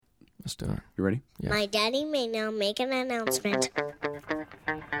Let's do it. You ready? Yeah. My daddy may now make an announcement.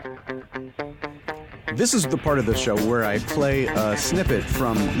 This is the part of the show where I play a snippet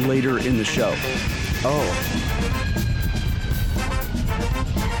from later in the show. Oh.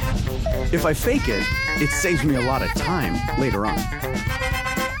 If I fake it, it saves me a lot of time later on.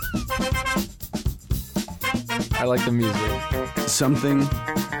 I like the music. Something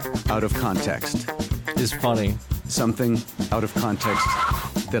out of context. It's funny. Something out of context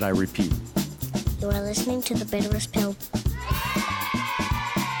that I repeat. You are listening to The Bitterest Pill.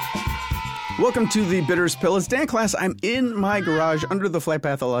 Welcome to The Bitterest Pill. It's Dan Class. I'm in my garage under the flight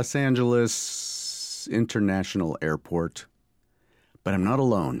path of Los Angeles International Airport. But I'm not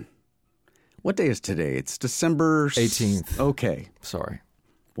alone. What day is today? It's December 18th. Okay. Sorry.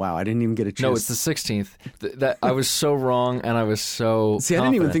 Wow, I didn't even get a chance. No, it's the 16th. That I was so wrong, and I was so See, I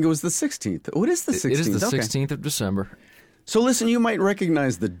didn't even think it was the 16th. Oh, it is the 16th. It is the Okay. 16th of December. So listen, you might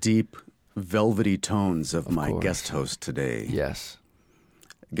recognize the deep, velvety tones of my course. guest host today. Yes.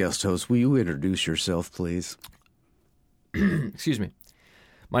 Guest host, will you introduce yourself, please? Excuse me.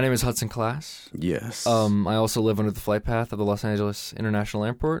 My name is Hudson Class. Yes. I also live under the flight path of the Los Angeles International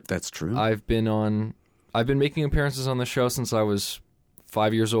Airport. That's true. I've been making appearances on the show since I was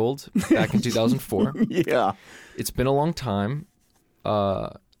 5 years old, back in 2004. Yeah. It's been a long time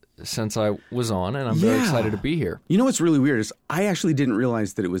since I was on, and I'm very Yeah. excited to be here. You know what's really weird is I actually didn't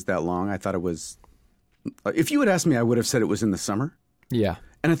realize that it was that long. I thought it was... If you had asked me, I would have said it was in the summer. Yeah.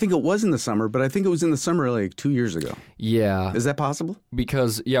 And I think it was in the summer, but I think it was in the summer like 2 years ago. Yeah. Is that possible?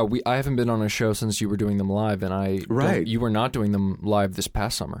 Because, I haven't been on a show since you were doing them live, and Right. you were not doing them live this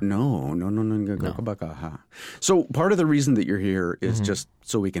past summer. No. So part of the reason that you're here is Mm-hmm. just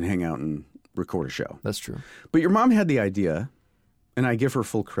so we can hang out and record a show. That's true. But your mom had the idea, and I give her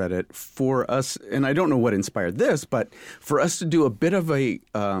full credit, for us, and I don't know what inspired this, but for us to do a bit of a,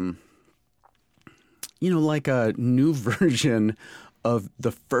 like a new version of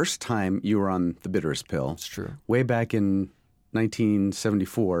the first time you were on The Bitterest Pill. It's true. Way back in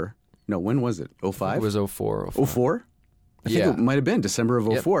 1974. No, when was it? 05? It was 04. 04? I think Yeah. it might have been December of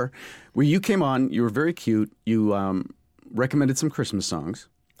 04, where you came on. You were very cute. You recommended some Christmas songs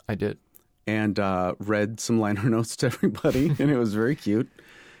I did. and read some liner notes to everybody, and it was very cute.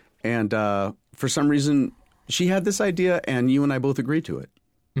 And for some reason, she had this idea, and you and I both agreed to it.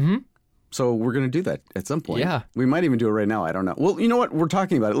 Mm-hmm. So we're going to do that at some point. Yeah. We might even do it right now. I don't know. Well, you know what? We're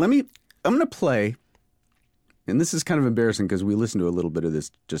talking about it. I'm going to play, and this is kind of embarrassing because we listened to a little bit of this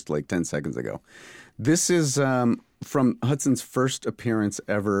just like 10 seconds ago. This is from Hudson's first appearance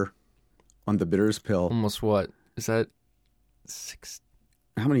ever on The Bitterest Pill. Almost what? Is that 6?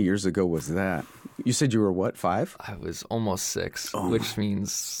 How many years ago was that? You said you were what, 5? I was almost 6, Oh which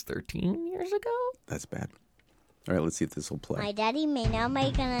means 13 years ago? That's bad. All right, let's see if this will play. My daddy may now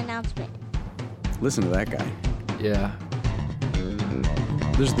make an announcement. Listen to that guy. Yeah.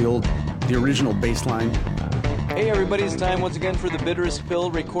 There's the original bass line. Hey everybody, it's time once again for The Bitterest Pill,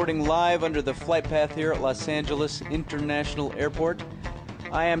 recording live under the flight path here at Los Angeles International Airport.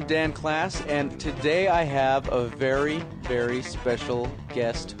 I am Dan Class, and today I have a very, very special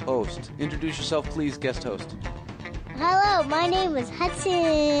guest host. Introduce yourself, please, guest host. Hello, my name is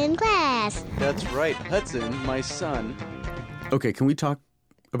Hudson Class. That's right, Hudson, my son. Okay, can we talk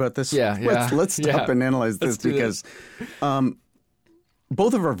about this? Yeah. Let's stop and analyze this Let's do because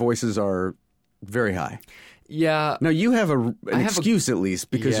both of our voices are very high. Yeah. Now, you have an have a- excuse at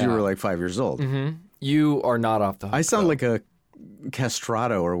least because you Yeah. were like 5 years old. Mm-hmm. You are not off the hook. I sound though. like a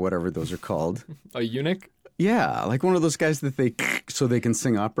castrato or whatever those are called. a eunuch? Yeah, like one of those guys that they so they can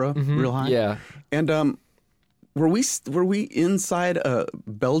sing opera real high. Yeah. And were we inside a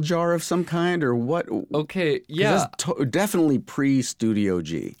bell jar of some kind or what? 'Cause Okay, yeah. that's definitely pre-Studio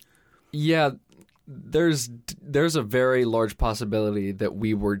G. Yeah, there's a very large possibility that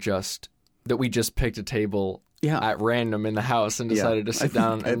we just picked a table at random in the house and decided to sit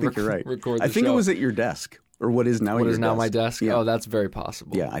down and I think you're right. record the I think show. it was at your desk or what is now What your is now desk. my desk? Yeah. Oh, that's very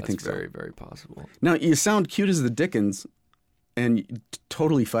possible. Yeah, I That's think so. very, very possible. Now, you sound cute as the dickens and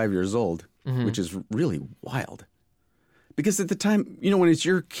totally 5 years old, Mm-hmm. which is really wild. Because at the time, when it's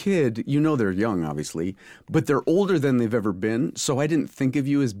your kid, they're young, obviously, but they're older than they've ever been. So I didn't think of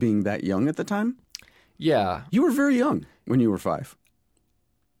you as being that young at the time. Yeah. You were very young when you were 5.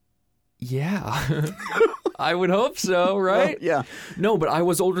 Yeah. I would hope so, right? Yeah. No, but I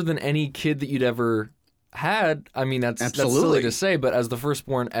was older than any kid that you'd ever had. I mean, that's Absolutely. silly to say, but as the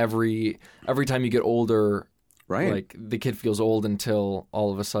firstborn, every time you get older, Right. like the kid feels old until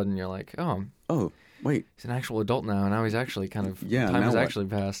all of a sudden you're like, oh, Oh, wait. he's an actual adult now. Now he's actually kind of Yeah, time now has what? actually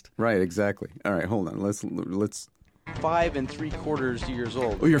passed. Right, exactly. All right, hold on. Let's 5 3/4 years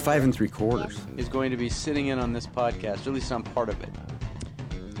old. Oh, you're 5 3/4. Is going to be sitting in on this podcast, or at least on part of it.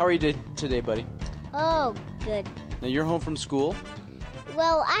 How are you today, buddy? Oh, good. Now, you're home from school?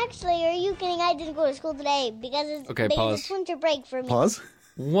 Well, actually, are you kidding? I didn't go to school today because it's winter break for me. Pause?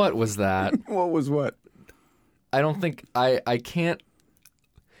 What was that? What was what? I don't think I can't.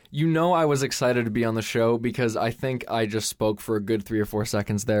 You know, I was excited to be on the show because I think I just spoke for a good 3 or 4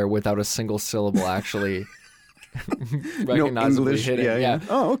 seconds there without a single syllable actually recognizably hitting. Yeah.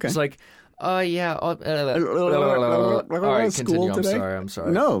 Oh, okay. It's like, yeah. All right, continue. I'm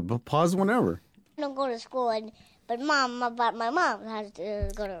sorry. No, but pause whenever. I don't go to school, but my mom has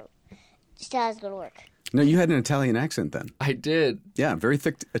to go to work. No, you had an Italian accent then. I did. Yeah, very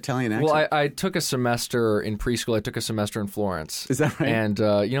thick Italian accent. Well, I took a semester in preschool. I took a semester in Florence. Is that right? And,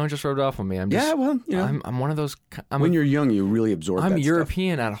 it just rubbed off on me. I'm one of those... when you're young, you really absorb that I'm stuff.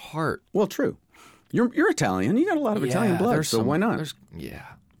 European at heart. Well, true. You're Italian. You got a lot of Italian blood, so why not? Yeah.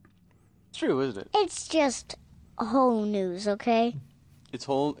 It's true, isn't it? It's just home news, okay? It's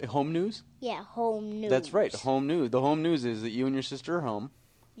home news? Yeah, home news. That's right, home news. The home news is that you and your sister are home.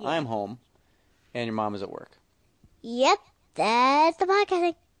 Yeah. I'm home. And your mom is at work. Yep, that's the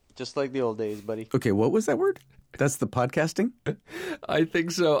podcasting. Just like the old days, buddy. Okay, what was that word? That's the podcasting? I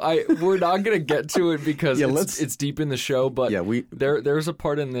think so. We're not going to get to it because it's deep in the show, but there's a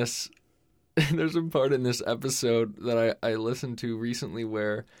part in this episode that I listened to recently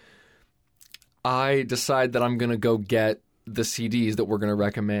where I decide that I'm going to go get the CDs that we're going to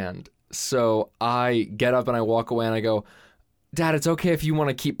recommend. So I get up and I walk away and I go, Dad, it's okay if you want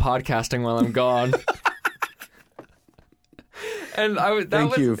to keep podcasting while I'm gone. And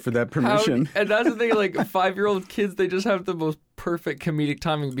Thank you for that permission. And that's the thing, like 5-year-old kids, they just have the most perfect comedic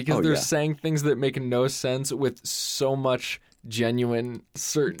timing because they're saying things that make no sense with so much genuine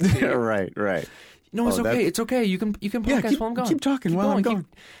certainty. Right. No, it's okay. It's okay. You can podcast while I'm gone. Keep talking while I'm gone.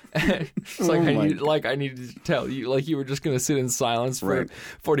 It's I needed to tell you, like you were just going to sit in silence for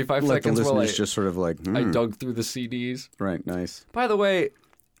 45 seconds the while listeners just sort of I dug through the CDs. Right, nice. By the way,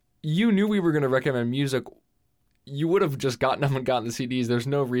 you knew we were going to recommend music. You would have just gotten up and gotten the CDs. There's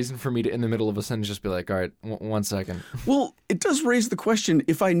no reason for me to, in the middle of a sentence, just be like, all right, 1 second. Well, it does raise the question,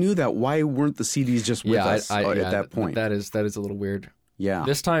 if I knew that, why weren't the CDs just with us at that point? That is a little weird. Yeah.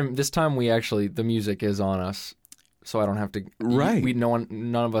 This time we actually, the music is on us, so I don't have to. Right.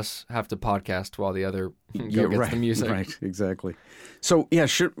 None of us have to podcast while the other gets the music. Right. Exactly. So yeah,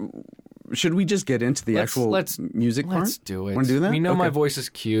 should we just get into the actual music part? Let's do it. Want to do that? We know my voice is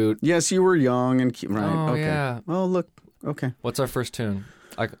cute. Yes, you were young and cute. Right. Oh, okay. Yeah. Well, look. Okay. What's our first tune?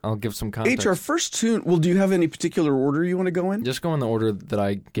 I'll give some context. Our first tune. Well, do you have any particular order you want to go in? Just go in the order that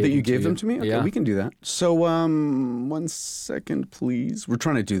I gave. That you gave them to me? Okay, yeah. We can do that. So, 1 second, please. We're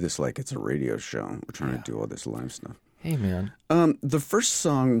trying to do this like it's a radio show. We're trying to do all this live stuff. Hey, man. The first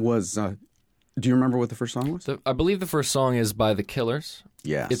song was. Do you remember what the first song was? I believe the first song is by The Killers.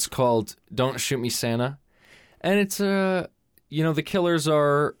 Yes. It's called "Don't Shoot Me, Santa," and it's the Killers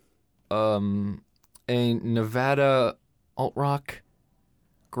are a Nevada alt rock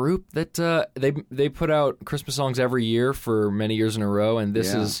group that they put out Christmas songs every year for many years in a row, and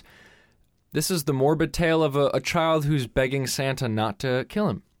this is the morbid tale of a child who's begging Santa not to kill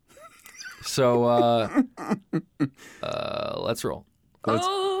him. So let's roll.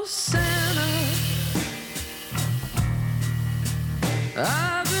 Oh, Santa,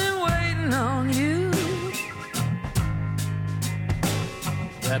 I've been waiting on you.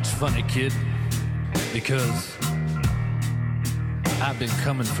 That's funny, kid, because I've been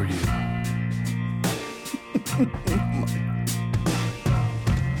coming for you.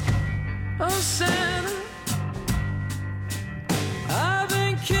 Oh, Santa, I've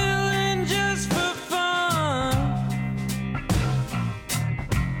been killing just for fun.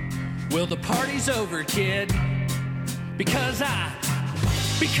 Well, the party's over, kid, because I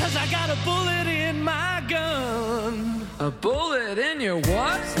got a bullet in my gun. A bullet in your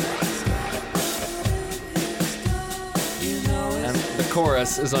what? And the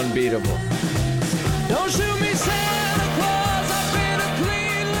chorus is unbeatable. Don't shoot me, Santa Claus. I've been a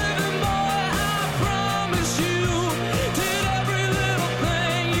clean living boy. I promise you. Did every little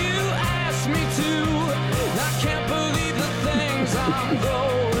thing you asked me to. I can't believe the things I'm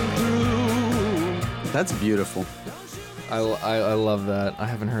going through. That's beautiful. I love that. I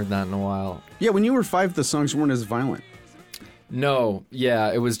haven't heard that in a while. Yeah, when you were 5, the songs weren't as violent. No,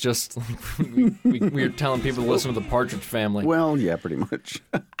 yeah, it was just we were telling people to listen to the Partridge Family. Well, yeah, pretty much.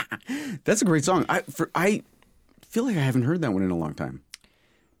 That's a great song. I feel like I haven't heard that one in a long time.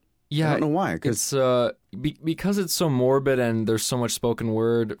 Yeah, I don't know why. It's because it's so morbid and there's so much spoken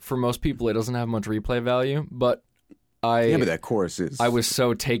word. For most people, it doesn't have much replay value. But Yeah, but that chorus is. I was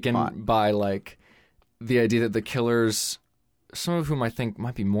so taken hot. by like the idea that the Killers, some of whom I think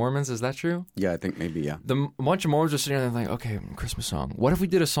might be Mormons. Is that true? Yeah, I think maybe, yeah. A bunch of Mormons are sitting there and like, okay, Christmas song. What if we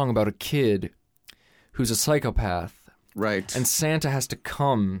did a song about a kid who's a psychopath Right. and Santa has to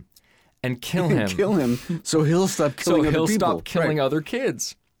come and kill him? Kill him so he'll stop killing so other he'll people. stop killing Right. other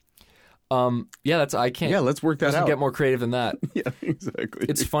kids. I can't. Yeah, let's work that doesn't out. get more creative than that. Yeah, exactly.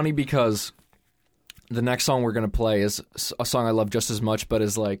 It's funny because the next song we're going to play is a song I love just as much, but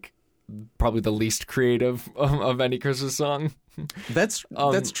is like probably the least creative of any Christmas song. That's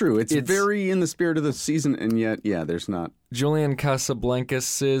true. It's very in the spirit of the season, and yet, yeah, there's not. Julian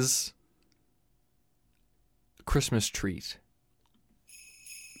Casablancas' Christmas Treat.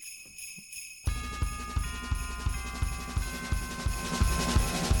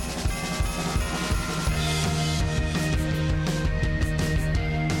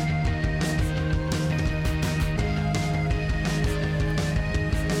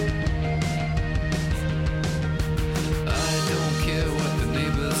 I don't care what the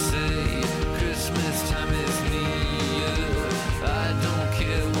neighbors say. Christmas time is near. I don't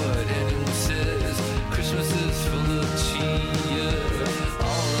care what anyone says. Christmas is full of cheer.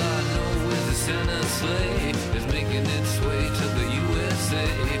 All I know is the Santa sleigh is making its way to the USA.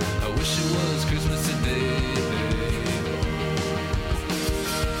 I wish it was Christmas today.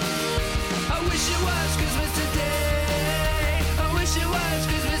 I wish it was Christmas today. I wish it was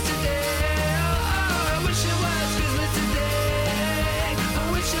Christmas today. Oh, I wish it was Christmas today. I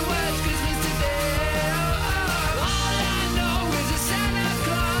wish it was Christmas today. Oh, all I know is that Santa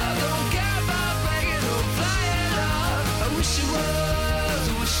Claus don't care about bragging or flying off. I wish it was,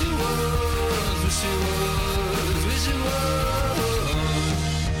 I wish it was, wish it was, wish it was.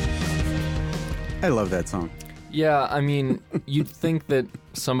 I love that song. Yeah, I mean, you'd think that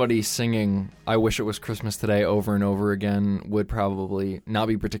somebody singing "I Wish It Was Christmas Today" over and over again would probably not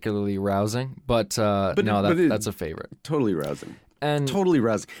be particularly rousing, but that's a favorite. Totally rousing. And Totally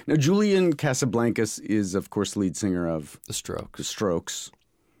rousing. Now, Julian Casablancas is, of course, lead singer of The Strokes. The Strokes.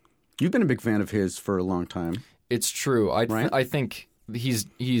 You've been a big fan of his for a long time. It's true. Right? I think he's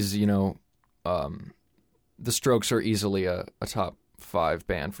The Strokes are easily a top 5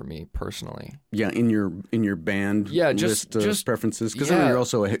 band for me personally. Yeah, in your band just list of preferences, because I know you're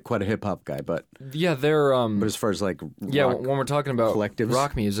also quite a hip hop guy, but They're but as far as like rock, when we're talking about collectives?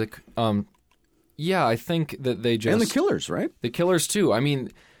 rock music, I think that they just and the Killers, right? The Killers too. I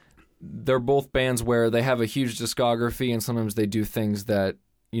mean, they're both bands where they have a huge discography, and sometimes they do things that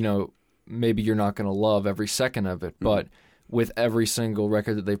maybe you're not going to love every second of it, but with every single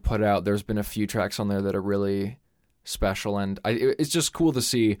record that they've put out, there's been a few tracks on there that are really special, and it's just cool to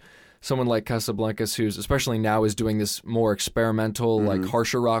see someone like Casablancas, who's especially now is doing this more experimental, like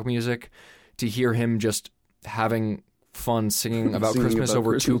harsher rock music, to hear him just having fun singing about Christmas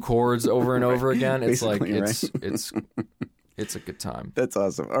over Christmas. 2 chords over and over again. It's like Basically, it's a good time. That's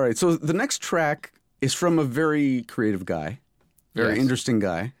awesome. All right, so the next track is from a very creative guy, very Yes. interesting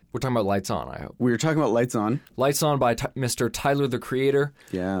guy. We're talking about Lights On, I hope. We were talking about Lights On. Lights On by Mr. Tyler, the Creator.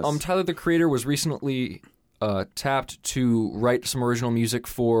 Yes. Tyler, the Creator was recently tapped to write some original music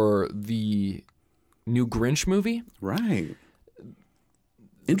for the new Grinch movie. Right.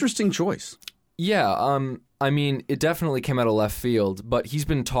 Interesting choice. Yeah, I mean, it definitely came out of left field, but he's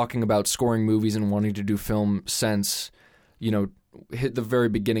been talking about scoring movies and wanting to do film since, hit the very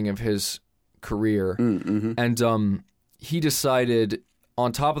beginning of his career. And he decided,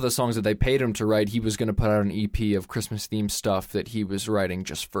 on top of the songs that they paid him to write, he was going to put out an EP of Christmas-themed stuff that he was writing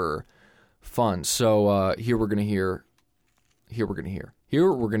just for fun. So here we're gonna hear. I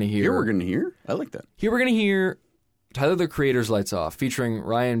like that. Here we're gonna hear Tyler, the Creator's "Lights Off," featuring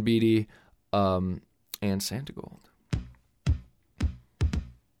Ryan Beatty and Santa Gold.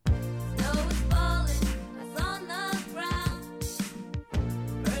 Snow is falling, ice on the ground.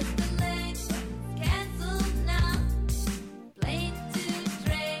 First delay, canceled now. Plane to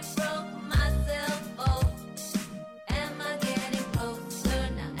train, broke myself off. Am I getting closer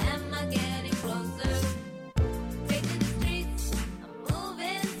now? Am I getting closer? Taking the streets, I'm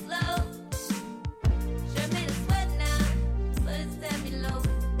moving slow. Shirt made of sweat now, but it's set me low.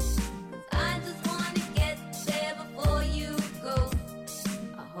 I just wanna get there before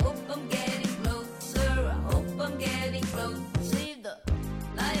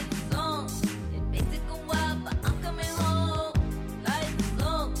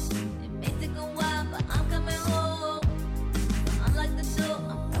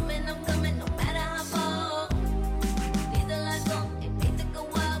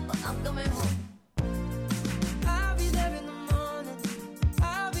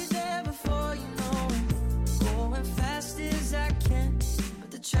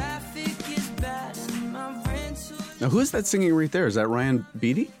Now, who is that singing right there? Is that Ryan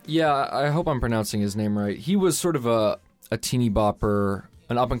Beatty? Yeah, I hope I'm pronouncing his name right. He was sort of a teeny bopper,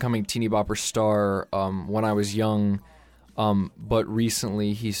 an up-and-coming teeny bopper star when I was young, but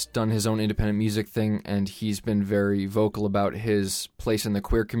recently he's done his own independent music thing, and he's been very vocal about his place in the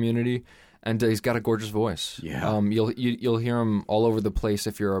queer community, and he's got a gorgeous voice. Yeah. You'll hear him all over the place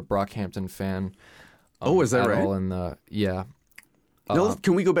if you're a Brockhampton fan. Is that at right? all in the, yeah. No,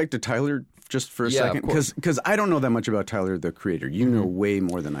 can we go back to Tyler just for a Yeah, second? of course. Because I don't know that much about Tyler, the creator. You know way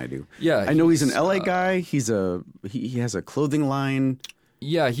more than I do. Yeah, I know he's an he's, LA guy. He has a clothing line.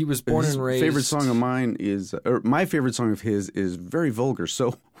 Yeah, he was born His and raised... favorite song of mine is, or my favorite song of his is very vulgar.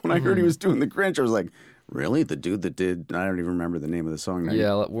 So when I heard he was doing The Grinch, I was like, really? The dude that did, I don't even remember the name of the song now.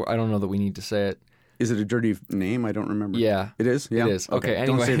 Yeah, I don't know that we need to say it. Is it a dirty name? I don't remember. Yeah. It is? Yeah. It is. Okay,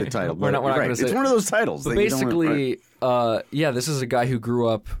 anyway. Don't say the title. We're not right. gonna say it's it. one of those titles. But that you don't basically, want- this is a guy who grew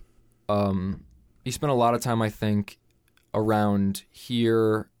up. He spent a lot of time, I think, around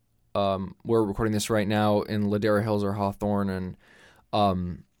here. We're recording this right now in Ladera Hills or Hawthorne,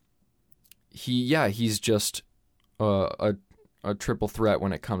 and he's just a triple threat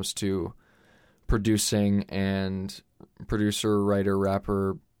when it comes to producing and producer, writer,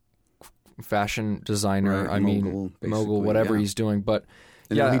 rapper, fashion designer. Right, I mean, mogul, mogul, whatever yeah. he's doing, but.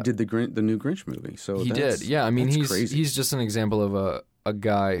 And Yeah, now he did the new Grinch movie. So he that's- did. Yeah, I mean, that's crazy. he's just an example of a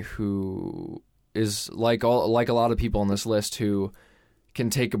guy who is like a lot of people on this list who can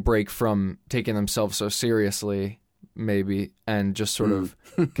take a break from taking themselves so seriously, maybe, and just sort of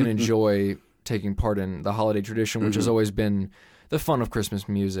can enjoy taking part in the holiday tradition, which has always been the fun of Christmas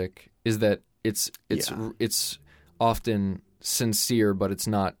music. Is that it's often sincere, but it's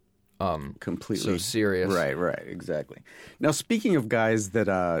not completely so serious. Right, exactly. Now, speaking of guys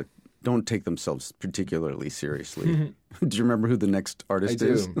that don't take themselves particularly seriously, do you remember who the next artist I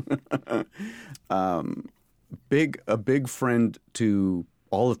is? do. A big friend to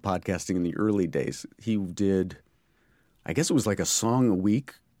all of podcasting in the early days. He did, I guess it was like a song a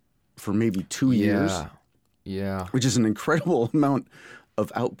week for maybe 2 years, Yeah. which is an incredible amount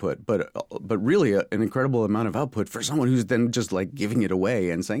of output, but really an incredible amount of output for someone who's then just like giving it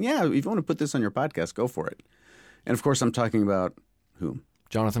away and saying, yeah, if you want to put this on your podcast, go for it. And of course, I'm talking about whom?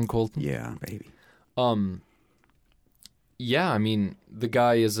 Jonathan Colton. Yeah, baby. Yeah, I mean, the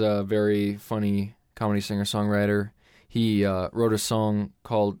guy is a very funny comedy singer-songwriter. He wrote a song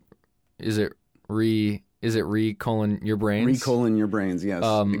called Is it Re colon your brains? Re-colon your brains, yes,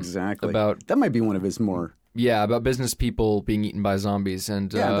 exactly. about- that might be one of his more. Yeah, about business people being eaten by zombies,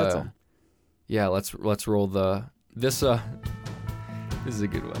 and Yeah, that's all. Yeah, let's roll this. This is a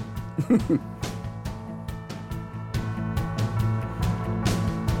good one.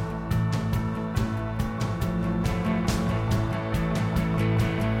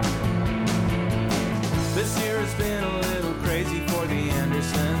 This year has been a little crazy for the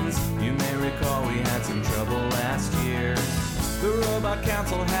Andersons. You may recall we had some trouble last year. The Robot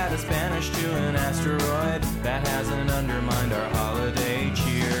Council had us banished to an asteroid. That hasn't undermined our holiday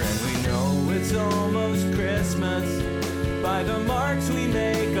cheer. And we know it's almost Christmas by the marks we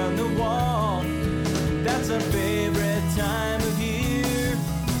make on the wall. That's our favorite time of year.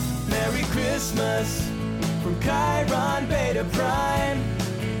 Merry Christmas from Chiron Beta Prime,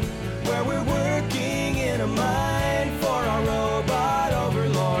 where we're working in a mine for our robot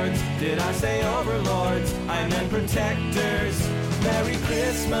overlords. Did I say overlords? I meant protectors. Merry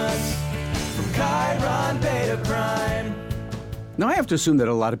Christmas from Chiron Beta Prime. Now, I have to assume that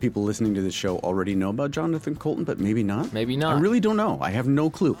a lot of people listening to this show already know about Jonathan Colton, but maybe not. Maybe not. I really don't know. I have no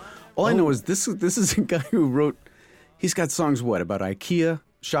clue. All I know is this is a guy who wrote. He's got songs about IKEA,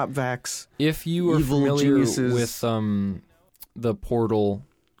 shop vacs. If you are Evil familiar Geniuses. with the Portal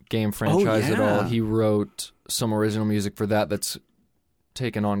game franchise at all, yeah. he wrote some original music for that. That's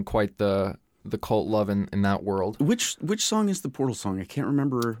taken on quite the cult love in that world. Which song is the Portal song? I can't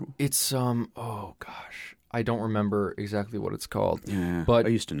remember. It's oh gosh, I don't remember exactly what it's called. Yeah, but I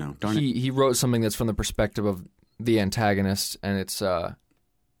used to know. Darn it. he wrote something that's from the perspective of the antagonist, and it's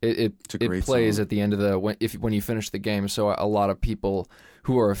it a great plays song. at the end of when you finish the game. So a lot of people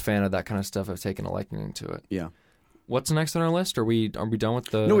who are a fan of that kind of stuff have taken a liking to it. Yeah. What's next on our list? Are we done with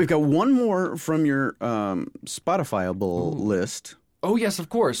the? No, we've got one more from your Spotifyable list. Oh yes, of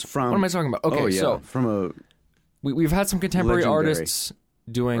course. From What am I talking about? Okay, oh, yeah, so from a we've had some contemporary legendary artists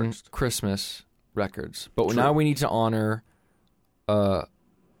doing artist. Christmas records, but True. now we need to honor a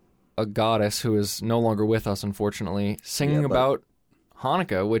goddess who is no longer with us, unfortunately, singing Yeah, but- about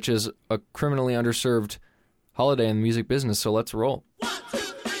Hanukkah, which is a criminally underserved holiday in the music business. So let's roll.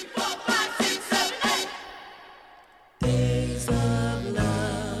 Days of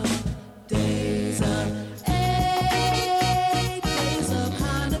love, days of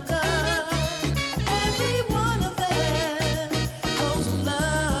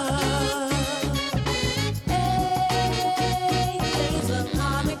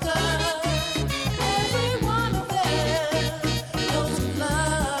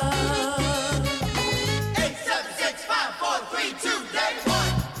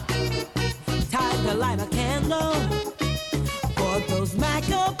like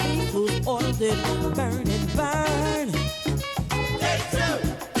a beast whose oil did burn and burn.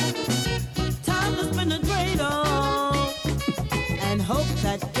 Time to spin the dreidel and hope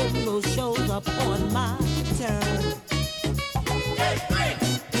that Kimbo shows up on my turn.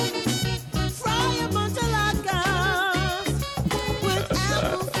 Fry a bunch of latkes with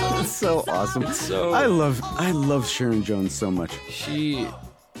apples. It's so awesome. so- I love Sharon Jones so much.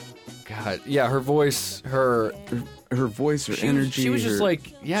 God, yeah, her voice, her Voice, her energy. She was just her-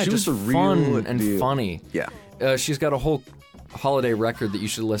 like, yeah, she just was a real fun and deal. funny. Yeah. She's got a whole holiday record that you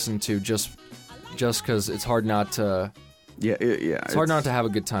should listen to just because it's hard not to. Yeah, It's hard not to have a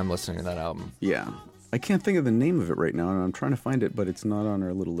good time listening to that album. Yeah. I can't think of the name of it right now, and I'm trying to find it, but it's not on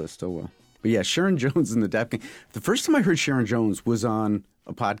our little list. Oh, well. But yeah, Sharon Jones and the Dap King. The first time I heard Sharon Jones was on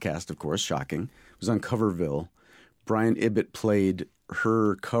a podcast, of course, shocking. It was on Coverville. Brian Ibbett played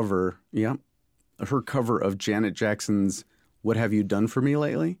her cover, her cover of Janet Jackson's What Have You Done For Me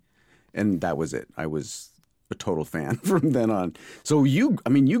Lately? And that was it. I was a total fan from then on. So you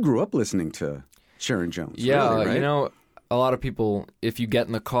grew up listening to Sharon Jones. Yeah, really, right? you know, a lot of people, if you get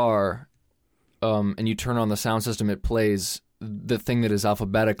in the car and you turn on the sound system, it plays the thing that is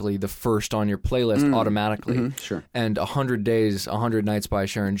alphabetically the first on your playlist automatically. Sure. And 100 Days, 100 Nights by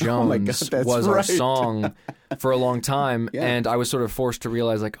Sharon Jones my God, that's was our right. song for a long time. Yeah. And I was sort of forced to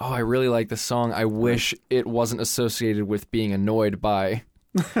realize, like, oh, I really like this song. I wish it wasn't associated with being annoyed by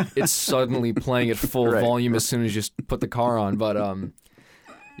it suddenly playing at full Right. volume as soon as you just put the car on. But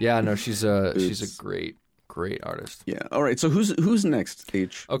yeah, no, she's a great artist. Yeah. All right. So who's next,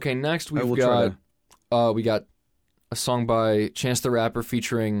 H? Okay, next will we try got a song by Chance the Rapper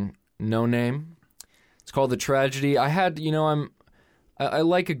featuring No Name. It's called The Tragedy. I had, you know, I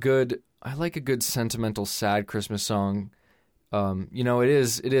like a good sentimental sad Christmas song. You know, it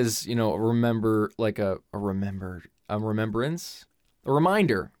is, you know, remembrance, a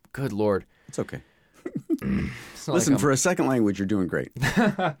reminder. Good Lord. It's okay. It's not Listen, like for a second language, you're doing great.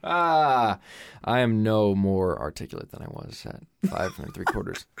 I am no more articulate than I was at 5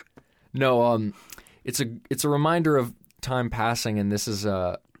 3/4. No, it's a reminder of time passing, and this is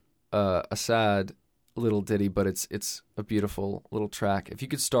a sad little ditty, but it's a beautiful little track. If you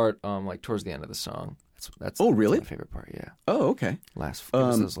could start like towards the end of the song, that's Oh, really? my favorite part. Yeah, Oh, okay. give us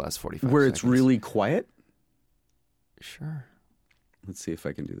those last 45 Where seconds. it's really quiet. Sure. Let's see if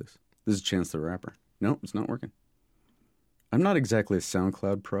I can do this. This is Chance the Rapper. No, it's not working. I'm not exactly a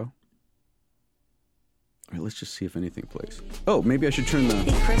SoundCloud pro. All right, let's just see if anything plays. Oh, maybe I should turn the...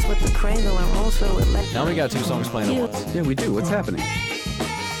 He Chris with the Kringle and rolls filled with leg. Now we got 2 songs playing at once. Yeah, we do. What's happening?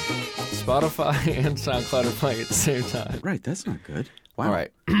 Spotify and SoundCloud are playing at the same time. Right, that's not good. Wow. All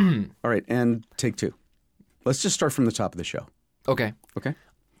right. All right, and take 2. Let's just start from the top of the show. Okay. Okay?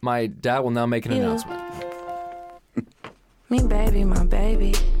 My dad will now make an announcement. Me baby, my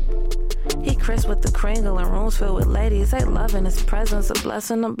baby. He Chris with the Kringle and rooms filled with ladies. They loving his presence, a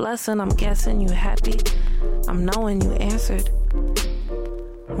blessing, a blessing. I'm guessing you happy. I'm knowing you answered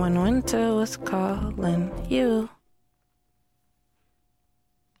when winter was calling you.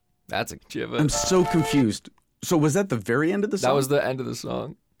 That's a chiva. I'm so confused. So was that the very end of the song? That was the end of the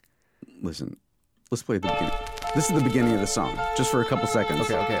song. Listen, let's play at the beginning. This is the beginning of the song, just for a couple seconds.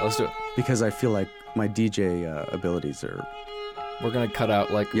 Okay, let's do it. Because I feel like my DJ abilities are... We're gonna cut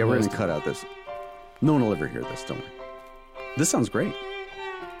out like Yeah, we're going most- to cut out this. No one will ever hear this, don't worry. This sounds great.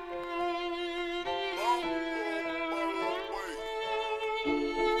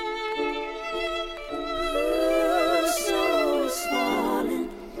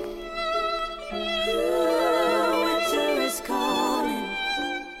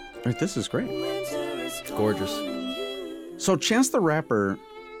 Right, this is great. It's gorgeous. So Chance the Rapper's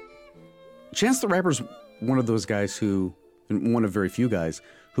one of those guys who, and one of very few guys,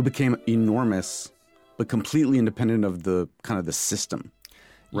 who became enormous, but completely independent of the kind of the system.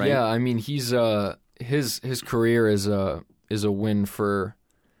 Right? Yeah, I mean he's his career is a win for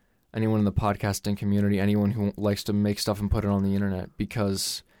anyone in the podcasting community, anyone who likes to make stuff and put it on the internet,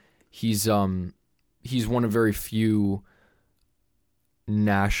 because he's one of very few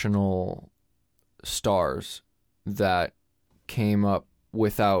national stars that came up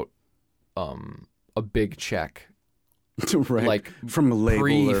without a big check, right. like from a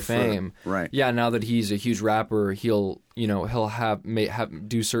label or pre-fame. right. Yeah, now that he's a huge rapper, he'll have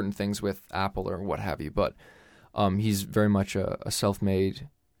do certain things with Apple or what have you. But he's very much a self-made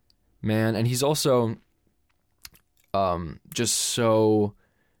man, and he's also just so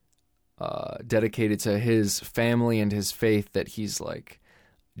dedicated to his family and his faith that he's like,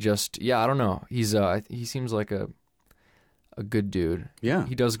 I don't know. He seems like a good dude. Yeah.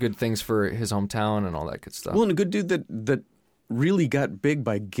 He does good things for his hometown and all that good stuff. Well, and a good dude that really got big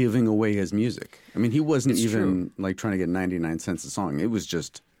by giving away his music. I mean, he wasn't It's even like trying to get 99 cents a song. It was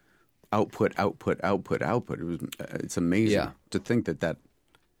just output. It's amazing Yeah. to think that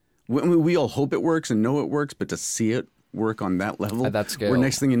we all hope it works and know it works, but to see it work on that level, At that scale. where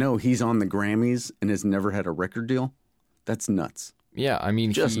next thing you know, he's on the Grammys and has never had a record deal. That's nuts. Yeah, I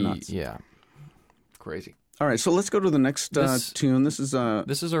mean, Just nuts. Yeah, crazy. All right, so let's go to the next This- tune. This is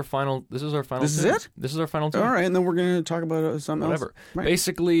This is our final. This is our final. This is tune. it? This is our final tune. all right, and then we're going to talk about something Whatever. else. Right.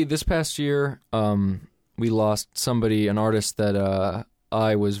 Basically, this past year, we lost somebody, an artist that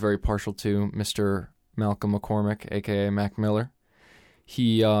I was very partial to, Mr. Malcolm McCormick, aka Mac Miller.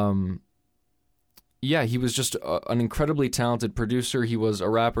 He, he was just an incredibly talented producer. He was a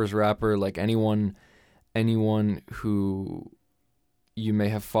rapper's rapper, like anyone who you may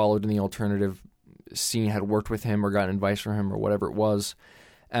have followed in the alternative scene had worked with him or gotten advice from him or whatever it was,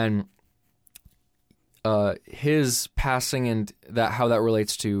 and his passing and how that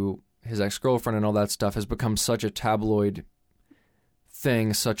relates to his ex-girlfriend and all that stuff has become such a tabloid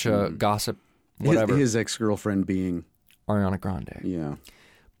thing, such a gossip, whatever. His ex-girlfriend being, Ariana Grande. yeah.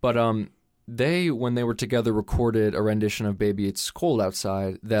 But when they were together, recorded a rendition of "Baby It's Cold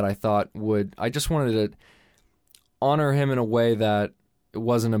Outside" that I thought I just wanted to honor him in a way that it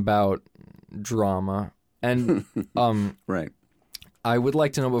wasn't about drama. And Right. I would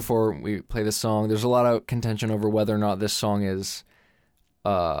like to know, before we play this song, there's a lot of contention over whether or not this song is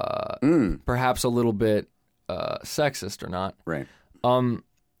perhaps a little bit sexist or not. Right.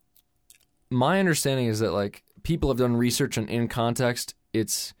 My understanding is that, like, people have done research, and in context,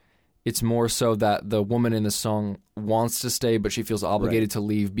 it's more so that the woman in the song wants to stay, but she feels obligated to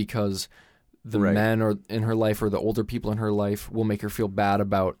leave because the Right. men or in her life or the older people in her life will make her feel bad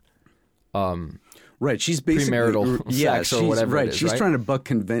about Right, she's basically premarital sex or she's, whatever Right, it is, she's right? trying to buck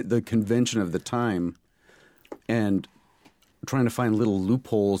the convention of the time, and trying to find little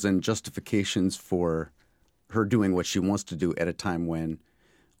loopholes and justifications for her doing what she wants to do at a time when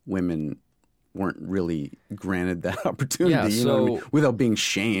women weren't really granted that opportunity. Yeah, you know what I mean? so- Without being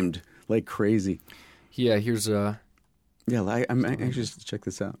shamed like crazy. Yeah, here's Yeah, I'm anxious to check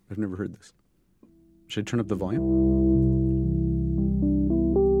this out. I've never heard this. Should I turn up the volume?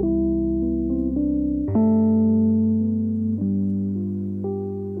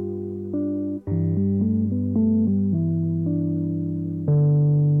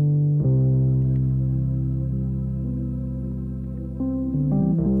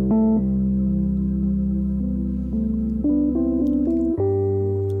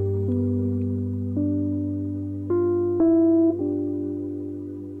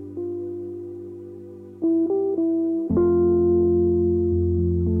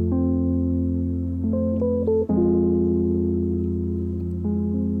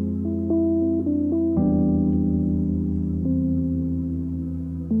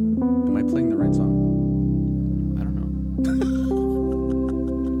 Am I playing the right song? I don't know.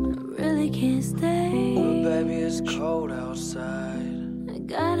 Really can't stay. Baby, it's cold outside. I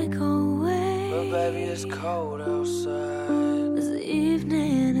gotta go away. Baby, it's cold outside. This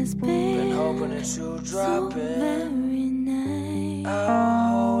evening has been Hoping that you so drop in. very nice. I'll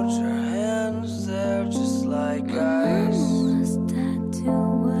hold your hands there just like ice. Was tattooed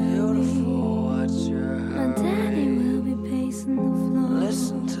white. Beautiful, what's your My daddy hurry? will be pacing the floor.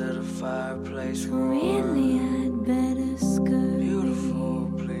 Listen to the fireplace roar. Really, I'd better skirt.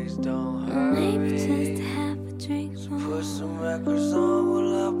 Beautiful, please don't Maybe hurry. just have a drink more. Put some records on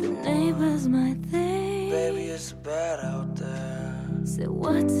while I pour. Neighbors might think. Baby, it's bad out there. Say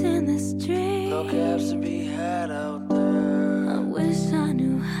what's in this drink? No cabs to be had out there. I wish I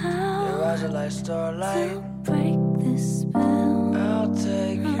knew Your how eyes are like starlight. to break this spell. I'll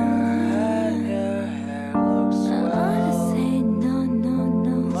take your hand, your hair looks I ought to swell. say no, no,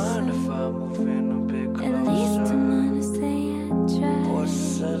 no. Mind if I move in a bit At least closer? I'm gonna say I tried. What's the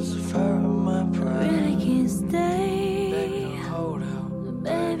sense of hurting my I pride? really can't stay. Baby, don't hold out.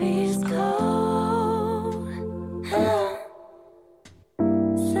 Baby, it's cold.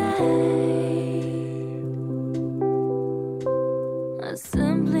 I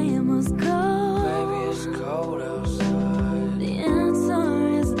simply must go. Baby, it's cold outside. The answer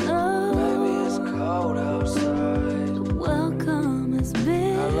is no. Baby, it's cold outside. The welcome has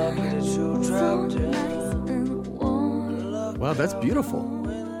been I love it that you so dropped in. nice and warm. Wow, that's beautiful.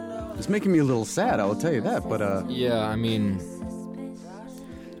 It's making me a little sad, I will tell you that, but Yeah, I mean,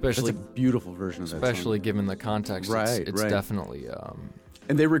 that's especially a beautiful version of that song. especially given the context, Right, it's right. definitely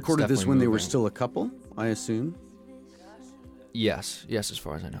And they recorded this definitely when they were moving. still a couple, I assume. yes, as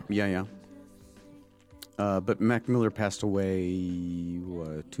far as I know. Yeah. But Mac Miller passed away,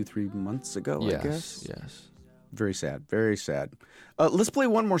 2-3 months ago, I guess. Yes. Very sad. Very sad. Let's play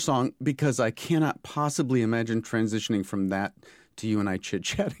one more song because I cannot possibly imagine transitioning from that to you and I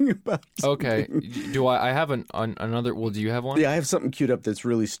chit-chatting about something. Okay. Do I have another? Well, do you have one? Yeah, I have something queued up that's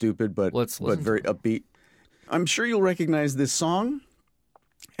really stupid, but Let's listen very upbeat. I'm sure you'll recognize this song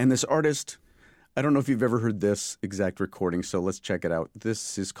and this artist. I don't know if you've ever heard this exact recording, so let's check it out.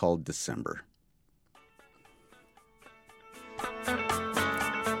 This is called December.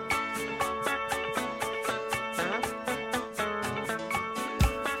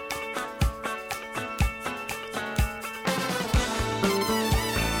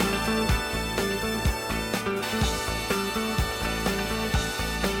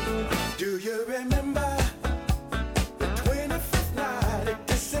 Do you remember the 25th night of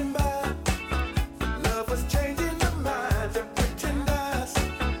December? Love was changing the minds of pretenders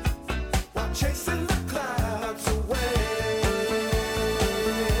while chasing the clouds away.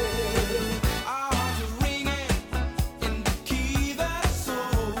 Our hearts were ringing in the key that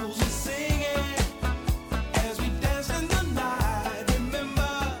souls were singing as we danced in the night.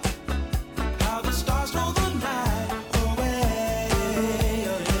 Remember how the stars stole the night away.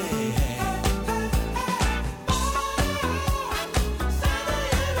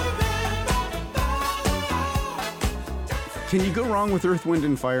 Can you go wrong with Earth, Wind,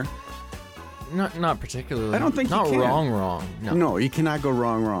 and Fire? Not particularly. I don't think you not can. wrong. No. No, you cannot go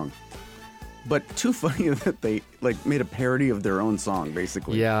wrong. But too funny that they made a parody of their own song,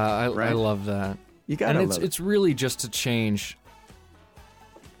 basically. Yeah, I Right? love that. You gotta and love it's really just to change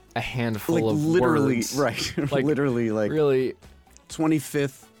a handful like of literally, words. right? Like, literally, Really,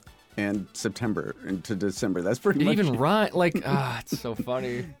 25th and September into December. That's pretty it much. even rhyme. Like, it's so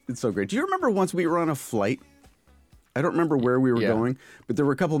funny. It's so great. Do you remember once we were on a flight? I don't remember where we were Yeah. going, but there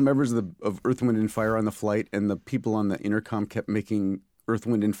were a couple of members of Earth, Wind, and Fire on the flight, and the people on the intercom kept making Earth,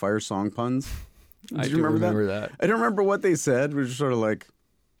 Wind, and Fire song puns. I Did do you remember that. I don't remember what they said. We were just sort of like,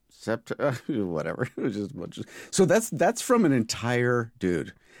 whatever. It was just a bunch of. So that's from an entire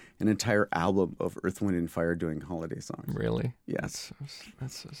album of Earth, Wind, and Fire doing holiday songs. Really? Yes.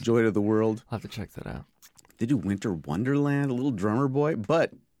 That's Joy to the World. I'll have to check that out. They do Winter Wonderland, a little drummer boy,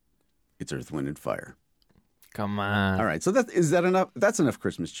 but it's Earth, Wind, and Fire. Come on. All right, so is that enough? That's enough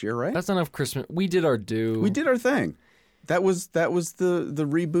Christmas cheer, right? That's enough Christmas. We did our due. We did our thing. That was the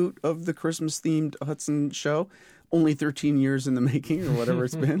reboot of the Christmas themed Hudson show. Only 13 years in the making, or whatever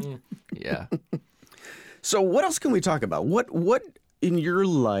it's been. Yeah. So, what else can we talk about? What in your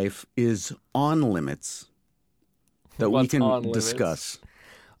life is on limits that we What's can on limits? discuss?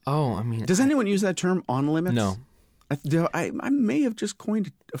 Oh, I mean, Does anyone use that term, on limits? No. I may have just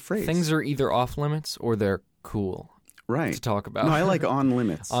coined a phrase. Things are either off limits or they're cool right to talk about. No, I like on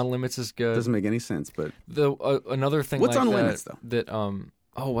limits. On limits is good. Doesn't make any sense, but The another thing. What's like on that, limits, though? That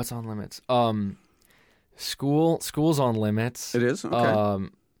what's on limits? School's on limits. it is okay.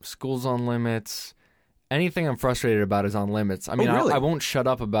 School's on limits. Anything I'm frustrated about is on limits. I mean, really? I won't shut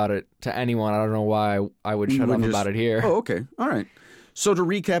up about it to anyone. I don't know why I would You shut up wouldn't about just- it here. Oh, okay, all right. So to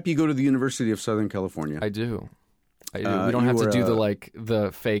recap, you go to the University of Southern California. I do. We you don't have to were, do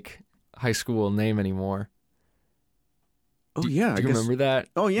the fake high school name anymore. oh yeah, Do you remember that?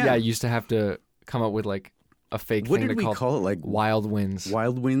 Oh, yeah. Yeah, I used to have to come up with like a fake What thing did to we call it? Like Wild Winds.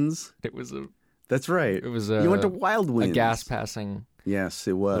 Wild Winds. It was a That's right. It was you went to Wild Winds. gas passing Yes,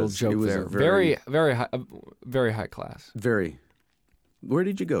 it was. little joke it was there. a very, Very high class. very. Where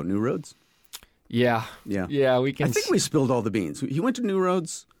did you go? New Roads. Yeah. Yeah. Yeah, we can. I think we spilled all the beans. He went to New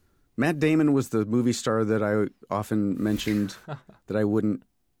Roads. Matt Damon was the movie star that I often mentioned that I wouldn't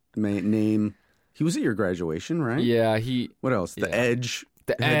name. He was at your graduation, right? Yeah, What else? The Yeah. Edge.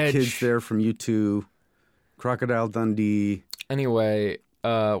 The They had Edge. kids there from U2. Crocodile Dundee. Anyway,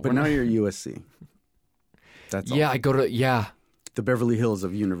 But now you're at USC. That's all. I go to The Beverly Hills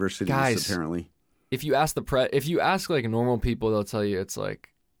of universities, Guys. apparently. If you ask like normal people, they'll tell you it's like,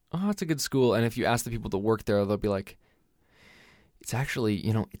 oh, it's a good school. And if you ask the people that work there, they'll be like, it's actually,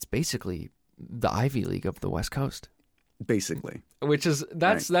 it's basically the Ivy League of the West Coast. Basically. Which is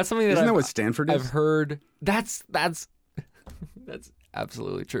that's Right. something that Isn't that what Stanford is? I've heard. That's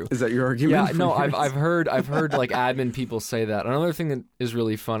absolutely true. Is that your argument? Yeah, for no, yours? I've heard like admin people say that. Another thing that is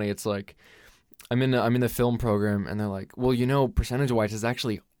really funny, it's like I'm in the film program, and they're like, well, percentage wise, it's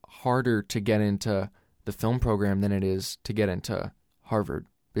actually harder to get into the film program than it is to get into Harvard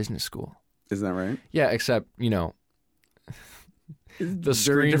Business School. Is that right? Yeah, except the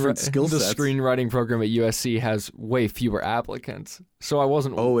Very different skill the sets. screenwriting program at USC has way fewer applicants. So I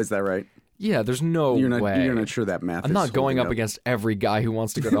wasn't. Oh, is that right? Yeah, there's no You're not. way. You're not sure that math. I'm is not going holding up against every guy who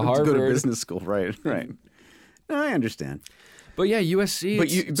wants to go to to Harvard. go to business school. Right. Right. No, I understand. But yeah, USC.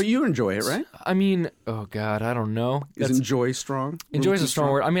 But you enjoy it, right? I mean, oh God, I don't know. Is enjoy strong? Enjoy is a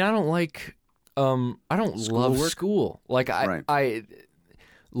strong word. I mean, I don't like. I don't love Schoolwork? school. Like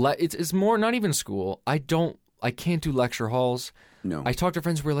it's more not even school. I can't do lecture halls. No. I talk to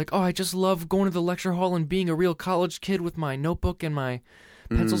friends who are like, oh, I just love going to the lecture hall and being a real college kid with my notebook and my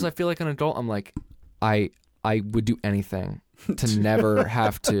pencils. I feel like an adult. I'm like, I would do anything to never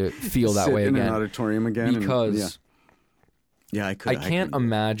have to feel that Sit way in again. an auditorium again. Because I could. I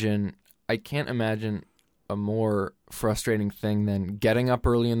can't imagine a more frustrating thing than getting up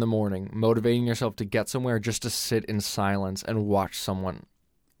early in the morning, motivating yourself to get somewhere just to sit in silence and watch someone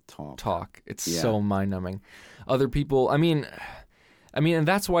talk. It's so mind-numbing. Other people, I mean, and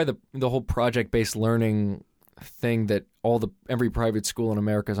that's why the whole project-based learning thing that every private school in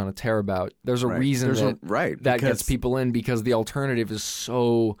America is on a tear about. There's a reason that gets people in, because the alternative is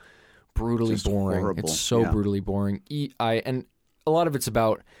so brutally boring. Horrible. It's so brutally boring. And a lot of it's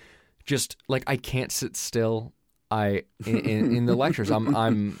about just like I can't sit still. In the lectures,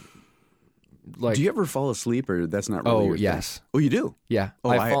 I'm like. Do you ever fall asleep, or that's not really? your yes. thing? Oh, you do. Yeah.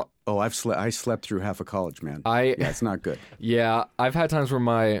 I slept through half of college, man. It's not good. Yeah, I've had times where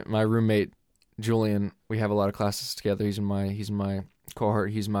my roommate Julian, we have a lot of classes together. He's in my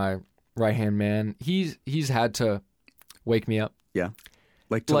cohort. He's my right hand man. He's had to wake me up. Yeah,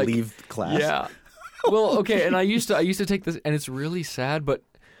 like leave class. Yeah. Well, okay, and I used to take this, and it's really sad, but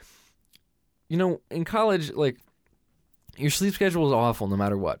in college, like your sleep schedule is awful no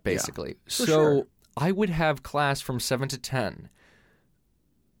matter what, basically. Yeah, so sure. I would have class from 7 to 10.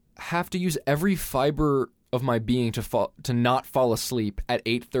 Have to use every fiber of my being to not fall asleep at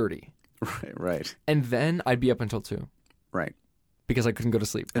 8:30. Right. And then I'd be up until 2. Right. Because I couldn't go to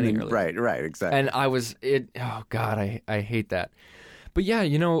sleep any earlier. Right, exactly. And oh God, I hate that. But yeah,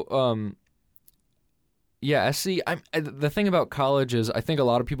 SC, the thing about college is I think a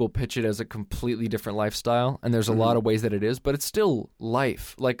lot of people pitch it as a completely different lifestyle, and there's a lot of ways that it is, but it's still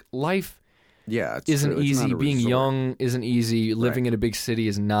life. Like life isn't easy. Being young isn't easy. Living in a big city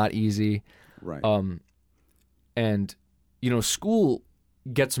is not easy. Right. And school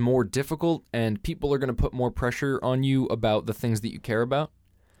gets more difficult, and people are going to put more pressure on you about the things that you care about.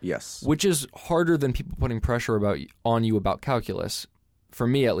 Yes. Which is harder than people putting pressure on you about calculus, for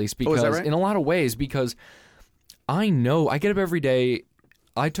me at least, because is that right? in a lot of ways, because I know I get up every day.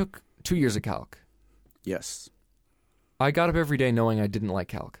 I took 2 years of calc. Yes. I got up every day knowing I didn't like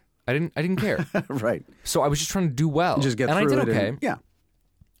calc. I didn't care. Right. So I was just trying to do well. Just get and through I did it. okay. Yeah.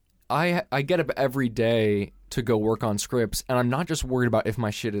 I get up every day to go work on scripts, and I'm not just worried about if my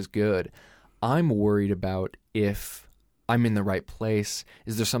shit is good. I'm worried about if I'm in the right place.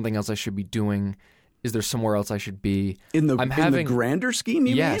 Is there something else I should be doing? Is there somewhere else I should be? In the grander scheme,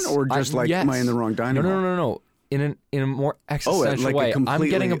 you mean? Or just am I in the wrong dining hall? No. In a more existential like way. I'm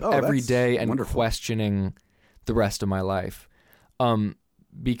getting up every that's day and wonderful. questioning the rest of my life.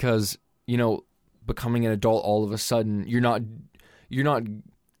 Because, becoming an adult all of a sudden, you're not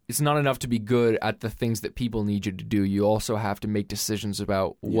it's not enough to be good at the things that people need you to do. You also have to make decisions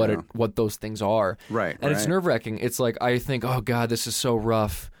about what those things are. Right. And it's nerve-wracking. It's like I think, oh God, this is so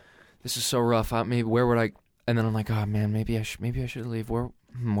rough. Maybe where would I? And then I'm like, oh man, maybe I should leave.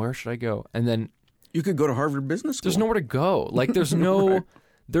 Where should I go? And then you could go to Harvard Business School. There's nowhere to go. Like there's no Right.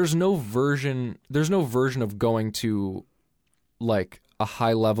 there's no version of going to like a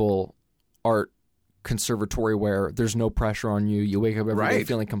high level art conservatory where there's no pressure on you. You wake up every day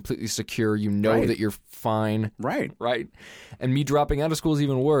feeling completely secure. You know that you're fine. Right. And me dropping out of school is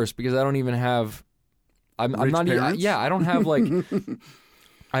even worse because I don't even have. I'm not. Parents? I don't have like.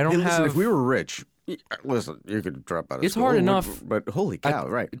 I don't have. Listen, if we were rich, listen, you could drop out of it's school. Hard enough. But holy cow,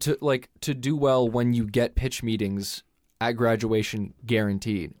 right. To do well when you get pitch meetings at graduation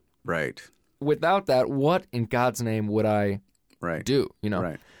guaranteed. Right. Without that, what in God's name would I do?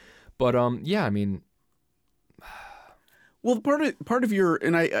 Right. But I mean. Well, part of your,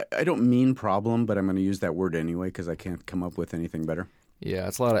 and I don't mean problem, but I'm going to use that word anyway because I can't come up with anything better. Yeah,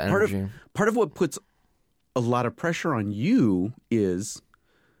 it's a lot of energy. Part of what puts a lot of pressure on you is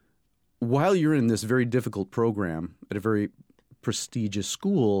while you're in this very difficult program at a very prestigious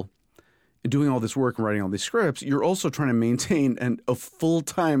school, doing all this work and writing all these scripts, you're also trying to maintain a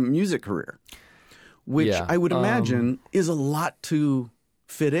full-time music career, which I would imagine is a lot to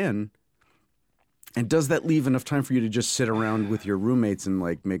fit in. And does that leave enough time for you to just sit around with your roommates and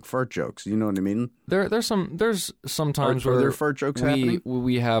like make fart jokes? You know what I mean? There's some times where there fart jokes happening?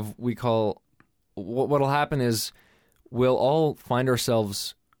 What'll happen is we'll all find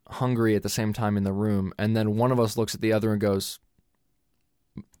ourselves hungry at the same time in the room, and then one of us looks at the other and goes,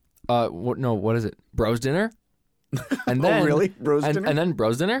 what is it? Bros dinner? And then really? Bros dinner? And then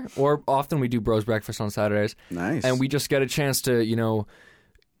bros dinner, or often we do bros breakfast on Saturdays. Nice. And we just get a chance to,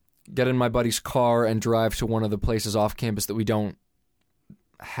 get in my buddy's car and drive to one of the places off campus that we don't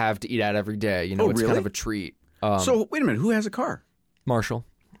have to eat at every day. It's really? kind of a treat. So wait a minute, who has a car? Marshall,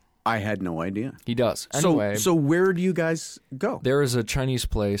 I had no idea. he does. Anyway, So where do you guys go? there is a Chinese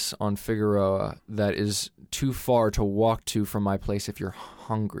place on Figueroa that is too far to walk to from my place if you're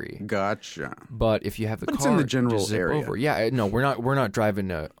hungry. Gotcha. But if you have the But car, it's in the general just zip area. over. Yeah, no, we're not driving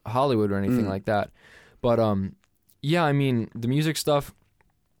to Hollywood or anything like that. But yeah, I mean the music stuff.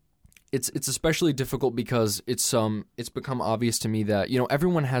 It's especially difficult because it's become obvious to me that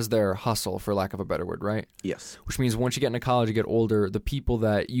everyone has their hustle, for lack of a better word, right? Yes. Which means once you get into college, you get older. The people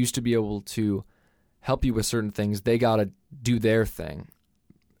that used to be able to help you with certain things, they got to do their thing.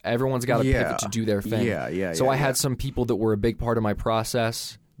 Everyone's got to pivot to do their thing. Yeah. So I had some people that were a big part of my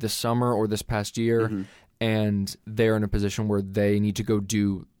process this summer or this past year, and they're in a position where they need to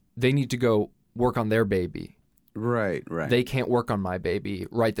go work on their baby. Right. They can't work on my baby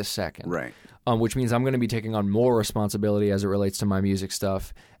right this second. Right. Which means I'm going to be taking on more responsibility as it relates to my music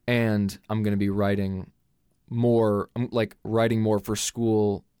stuff, and I'm going to be writing more for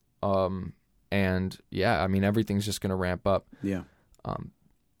school. And yeah, I mean everything's just going to ramp up. Yeah.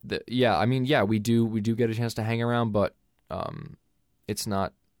 We do get a chance to hang around, but it's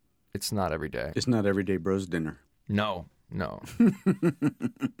not every day. It's not everyday bros dinner. No.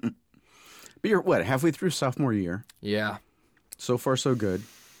 But you're what, halfway through sophomore year? Yeah. So far so good.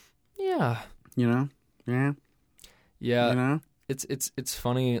 Yeah. Yeah. Yeah. It's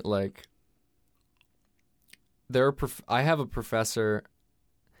funny, like I have a professor.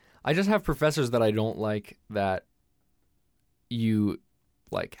 I just have professors that I don't like that you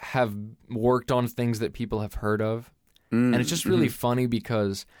like have worked on things that people have heard of. And it's just really funny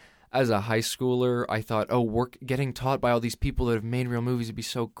because as a high schooler, I thought, getting taught by all these people that have made real movies would be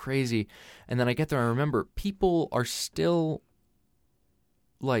so crazy. And then I get there and I remember people are still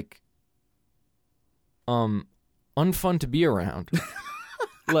like unfun to be around.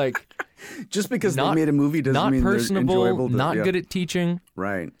 Like just because they made a movie doesn't mean not they're personable, enjoyable. not good at teaching.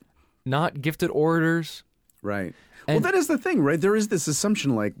 Right. Not gifted orators. Right. And- well, that is the thing, right? There is this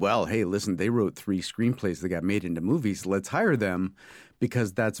assumption like, well, hey, listen, they wrote 3 screenplays that got made into movies. Let's hire them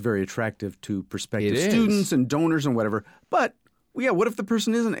because that's very attractive to prospective It is. students and donors and whatever. But, yeah, what if the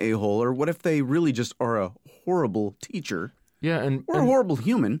person is an a-hole, or what if they really just are a horrible teacher Yeah, or a horrible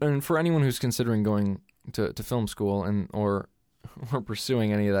human? And for anyone who's considering going to film school or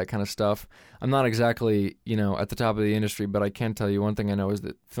pursuing any of that kind of stuff, I'm not exactly, at the top of the industry, but I can tell you one thing I know is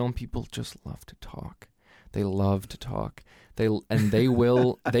that film people just love to talk. They love to talk. They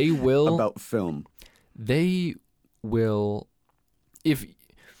will About film. They will, if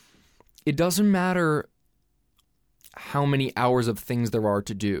it doesn't matter how many hours of things there are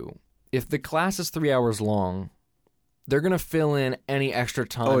to do. If the class is 3 hours long, they're going to fill in any extra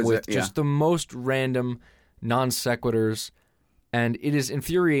time with just the most random non sequiturs. And it is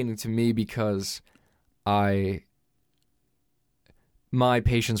infuriating to me because my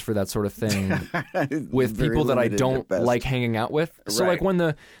patience for that sort of thing with Very people that I limited don't at best. like hanging out with. So Right.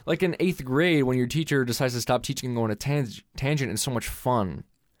 like in 8th grade, when your teacher decides to stop teaching and go on a tangent, it's so much fun.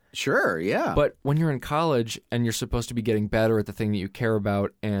 Sure, yeah. But when you're in college and you're supposed to be getting better at the thing that you care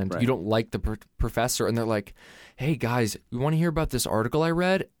about, and Right. you don't like the professor, and they're like, "Hey guys, you want to hear about this article I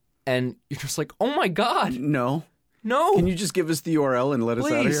read?" And you're just like, "Oh my god, no. no! Can you just give us the URL and let us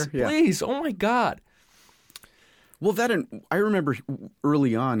out of here? Please, oh my god!" Well, I remember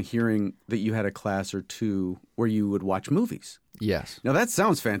early on hearing that you had a class or two where you would watch movies. Yes. Now that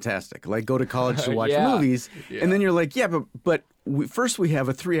sounds fantastic. Like go to college to watch Yeah. movies, and then you're like, yeah, but first we have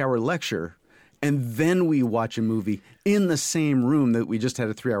a 3-hour lecture, and then we watch a movie in the same room that we just had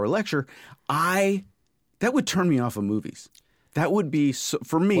a 3-hour lecture. That would turn me off of movies. That would be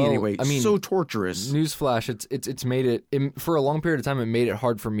for me Well, anyway. I mean, so torturous. Newsflash, it's made it for a long period of time. It made it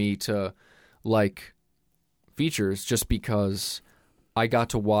hard for me to like features just because I got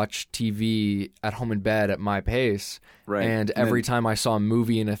to watch TV at home in bed at my pace. Right. And every time I saw a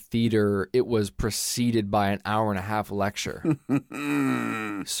movie in a theater, it was preceded by an hour and a half lecture.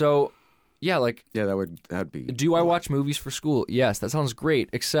 So, yeah, like, Yeah, that'd be. do I watch movies for school? Yes, that sounds great.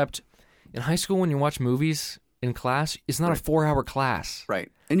 Except in high school, when you watch movies in class, it's not a 4-hour class.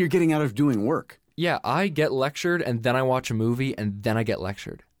 Right, and you're getting out of doing work. Yeah, I get lectured, and then I watch a movie, and then I get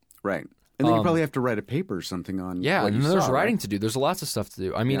lectured. Right, and then you probably have to write a paper or something on. Yeah, what and you there's saw, writing right? to do. There's lots of stuff to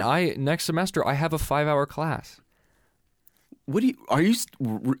do. I mean, next semester I have a 5-hour class. What are you?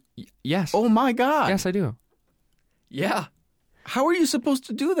 Yes. Oh my God! Yes, I do. Yeah. How are you supposed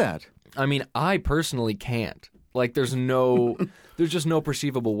to do that? I mean, I personally can't. Like there's just no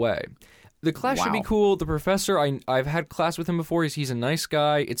perceivable way. The class should be Wow. cool. The professor, I've had class with him before. He's a nice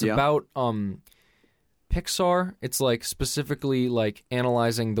guy. It's Yeah. about Pixar. It's like specifically like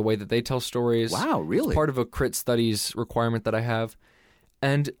analyzing the way that they tell stories. Wow, really? It's part of a crit studies requirement that I have.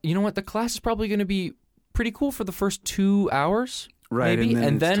 And you know what? The class is probably going to be pretty cool for the first 2 hours, Right, maybe,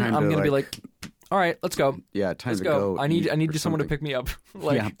 and then it's time I'm to, going to be like- like, all right, let's go. Yeah, time Let's to go. I need eat or someone to something. pick me up.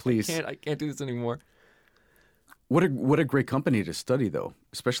 Like, Yeah, please. I can't do this anymore. What a great company to study, though,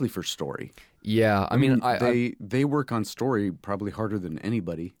 especially for story. Yeah, I mean, I they work on story probably harder than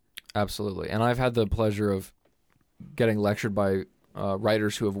anybody. absolutely. And I've had the pleasure of getting lectured by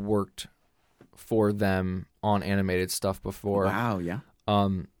writers who have worked for them on animated stuff before. Wow, yeah.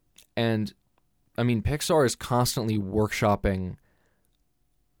 And I mean, Pixar is constantly workshopping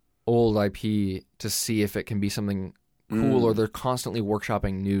old IP to see if it can be something cool, or they're constantly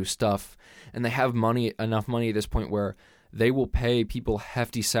workshopping new stuff. And they have enough money at this point where they will pay people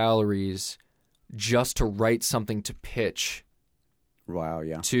hefty salaries just to write something to pitch Wow,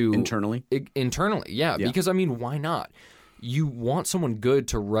 yeah. to Internally? internally, yeah. Yeah. Because I mean, why not? You want someone good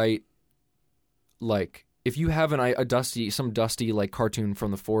to write, like if you have some dusty like cartoon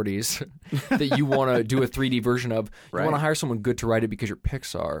from the 40s that you want to do a 3D version of, you Right. want to hire someone good to write it because you're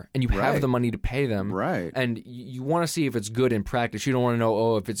Pixar and you have Right. the money to pay them, Right. And you want to see if it's good in practice. You don't want to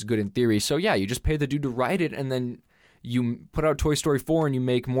know if it's good in theory. So yeah, you just pay the dude to write it, and then you put out Toy Story 4 and you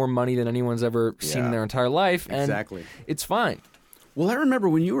make more money than anyone's ever seen in Yeah. their entire life, and Exactly. it's fine. Well, I remember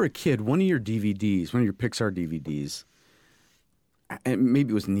when you were a kid, one of your DVDs, one of your Pixar DVDs, and maybe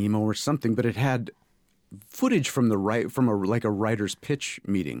it was Nemo or something, but it had footage from a writer's pitch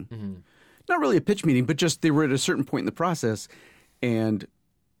meeting. Mm-hmm. Not really a pitch meeting, but just they were at a certain point in the process, and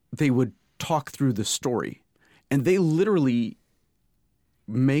they would talk through the story, and they literally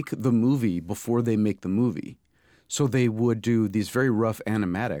make the movie before they make the movie. So they would do these very rough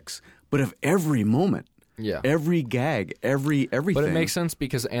animatics, but of every moment. Yeah. Every gag, everything. But it makes sense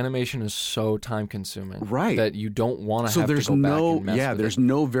because animation is so time consuming, Right. That you don't want to So have there's to go back no, and mess with there's it.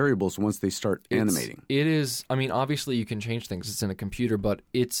 no variables once they start animating. It is. I mean, obviously you can change things. It's in a computer, but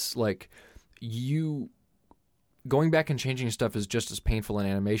it's like going back and changing stuff is just as painful in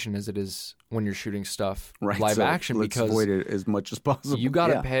animation as it is when you're shooting stuff Right. live so action, let's because avoid it as much as possible. you got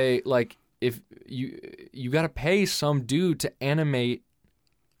to Yeah. pay. Like if you got to pay some dude to animate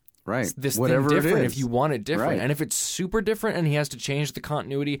right. this Whatever thing it different is. if you want it different. Right. And if it's super different and he has to change the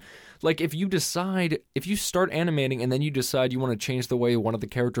continuity, like if you start animating and then you decide you want to change the way one of the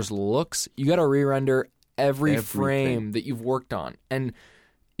characters looks, you got to re-render every Everything. frame that you've worked on. And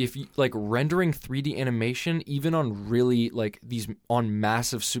if you like rendering 3D animation, even on really like these on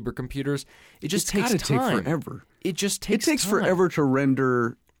massive supercomputers, it just It's takes gotta time. take forever. It just It takes takes time. forever to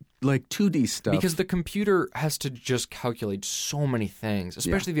render like 2D stuff. Because the computer has to just calculate so many things,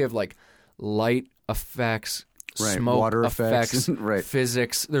 especially if you have like light effects, Right, smoke water effects, right.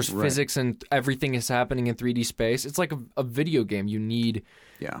 physics. There's Right. physics and everything is happening in 3D space. It's like a video game. You need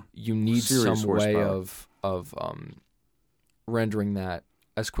Serious some way horsepower. of rendering that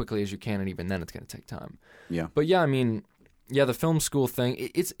as quickly as you can, and even then it's going to take time. Yeah. But yeah, I mean, yeah, the film school thing,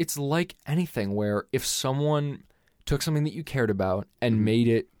 it's like anything where if someone took something that you cared about and made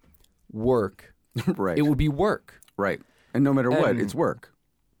it work, right. it would be work. Right. And no matter what, And- it's work.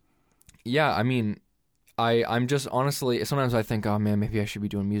 Yeah, I mean, I'm just honestly, sometimes I think, oh man, maybe I should be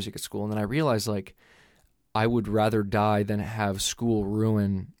doing music at school. And then I realize, like, I would rather die than have school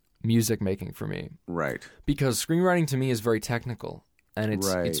ruin music making for me. Right. Because screenwriting to me is very technical. And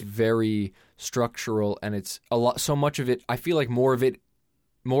it's Right. very structural, and it's a lot. So much of it, I feel like more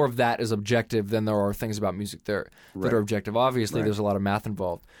of that is objective than there are things about music that Right. are objective. Obviously, Right. there's a lot of math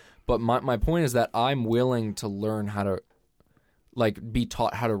involved, but my point is that I'm willing to learn how to, like, be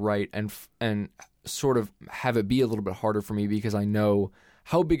taught how to write and sort of have it be a little bit harder for me because I know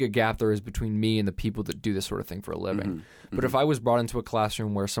how big a gap there is between me and the people that do this sort of thing for a living. Mm-hmm. But if I was brought into a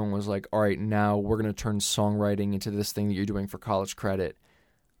classroom where someone was like, all right, now we're going to turn songwriting into this thing that you're doing for college credit,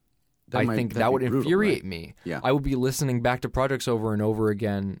 I think that would infuriate me. Yeah. I would be listening back to projects over and over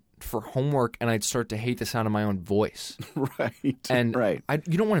again for homework, and I'd start to hate the sound of my own voice. Right. And right.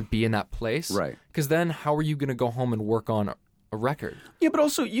 you don't want to be in that place. Right. Because then how are you going to go home and work on a record? Yeah, but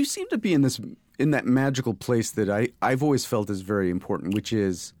also you seem to be in that magical place that I've always felt is very important, which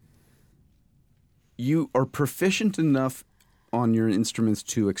is you are proficient enough on your instruments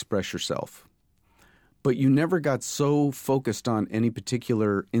to express yourself, but you never got so focused on any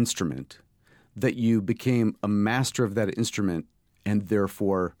particular instrument that you became a master of that instrument and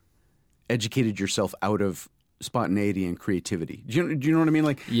therefore educated yourself out of spontaneity and creativity. Do you know what I mean?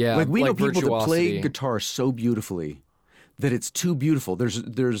 Like, Yeah, like we know like people that play virtuosity. guitar so beautifully that it's too beautiful.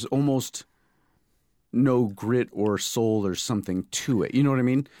 There's almost no grit or soul or something to it. You know what I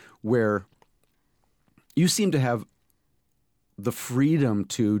mean? Where you seem to have the freedom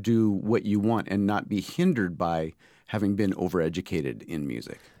to do what you want and not be hindered by having been overeducated in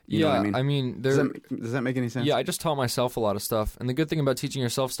music. You know what I mean? there. Does that make any sense? Yeah, I just taught myself a lot of stuff. And the good thing about teaching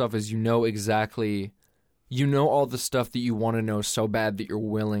yourself stuff is you know all the stuff that you want to know so bad that you're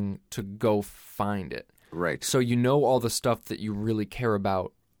willing to go find it. Right. So you know all the stuff that you really care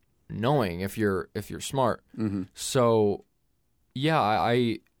about knowing if you're smart. Mm-hmm. So yeah,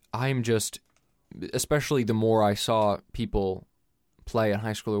 I'm just, especially the more I saw people play in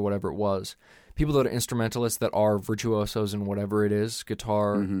high school or whatever it was, people that are instrumentalists that are virtuosos in whatever it is,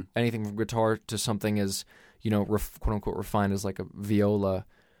 guitar, Mm-hmm. anything from guitar to something as, quote unquote refined as like a viola,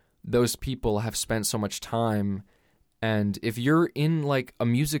 those people have spent so much time. And if you're in like a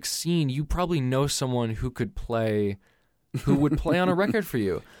music scene, you probably know someone who would play on a record for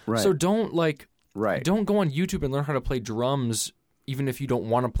you. Right. So don't Right. don't go on YouTube and learn how to play drums, even if you don't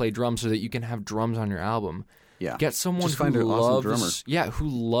want to play drums, so that you can have drums on your album. Yeah. Get someone Just find who an loves, awesome drummer. who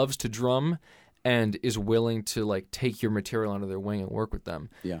loves to drum and is willing to like take your material under their wing and work with them.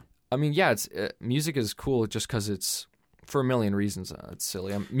 Yeah. I mean, it's music is cool just because it's for a million reasons. It's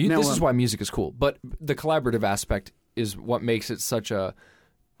silly. Now, this is why music is cool, but the collaborative aspect is what makes it such an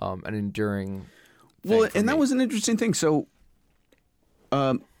enduring thing Well, for and me. that was an interesting thing. So,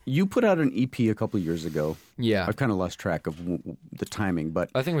 you put out an EP a couple of years ago. Yeah. I've kind of lost track of the timing, but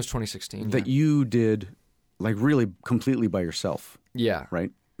I think it was 2016. that you did like really completely by yourself, yeah.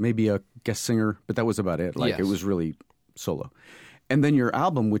 right? Maybe a guest singer, but that was about it. Like Yes. it was really solo. And then your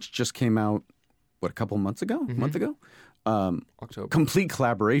album, which just came out, a couple months ago, Mm-hmm. a month ago, October. complete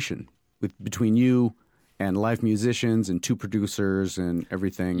collaboration between you and live musicians and two producers and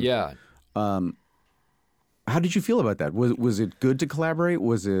everything. Yeah. How did you feel about that? Was it good to collaborate?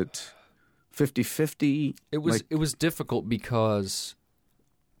 Was it 50-50? It was difficult because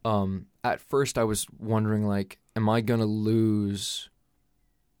at first I was wondering, like, am I going to lose?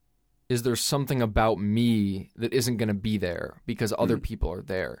 Is there something about me that isn't going to be there because other people are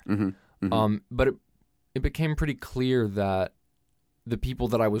there? But it became pretty clear that the people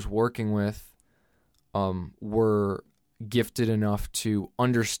that I was working with were gifted enough to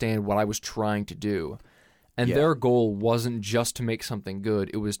understand what I was trying to do. And Yeah. their goal wasn't just to make something good.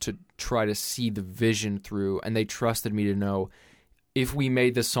 It was to try to see the vision through. And they trusted me to know, if we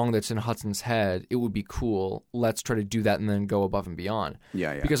made this song that's in Hudson's head, it would be cool. Let's try to do that and then go above and beyond.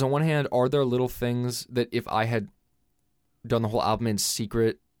 Yeah, yeah. Because on one hand, are there little things that if I had done the whole album in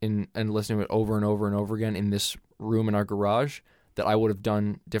secret and listening to it over and over and over again in this room in our garage, that I would have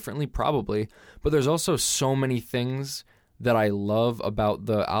done differently? Probably. But there's also so many things that I love about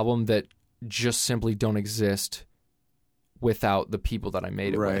the album that just simply don't exist without the people that I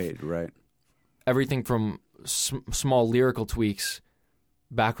made it with. Right. Everything from small lyrical tweaks,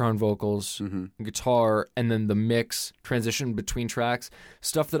 background vocals, guitar, and then the mix, transition between tracks,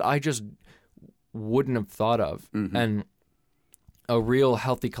 stuff that I just wouldn't have thought of. And a real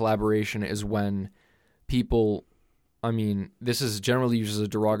healthy collaboration is when people, I mean, this is generally used as a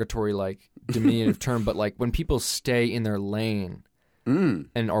derogatory, like, diminutive term, but like when people stay in their lane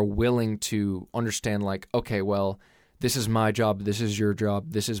and are willing to understand, like, okay, well, this is my job, this is your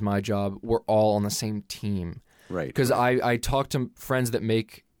job, this is my job, we're all on the same team. Right. Because I talk to friends that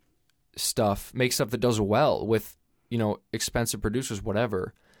make stuff that does well with, expensive producers,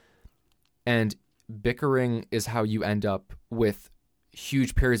 whatever. And bickering is how you end up with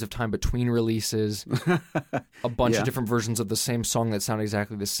huge periods of time between releases, a bunch of different versions of the same song that sound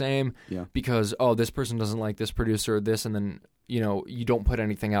exactly the same. Yeah. Because, this person doesn't like this producer or this, and then, you don't put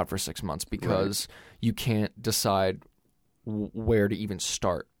anything out for 6 months because you can't decide where to even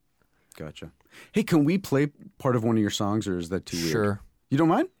start. Gotcha. Hey, can we play part of one of your songs, or is that too weird? Sure. You don't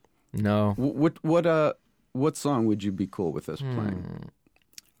mind? No. What song would you be cool with us playing?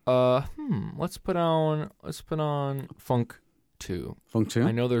 Let's put on Funk 2. Funk 2?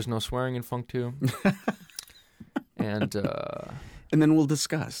 I know there's no swearing in Funk 2. And And then we'll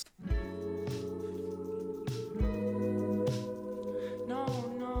discuss.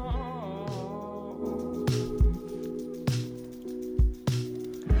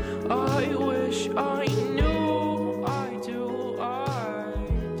 I wish I knew. I do.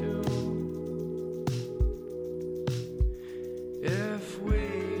 If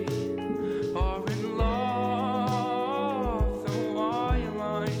we are in love, then why am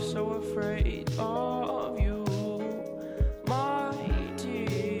I so afraid of you, my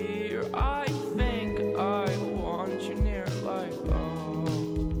dear?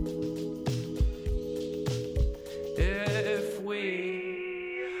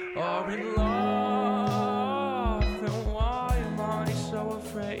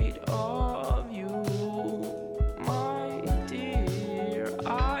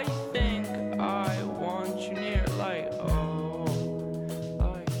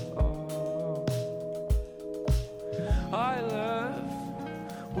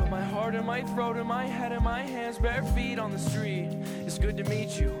 heart, in my throat, in my head, in my hands, bare feet on the street. It's good to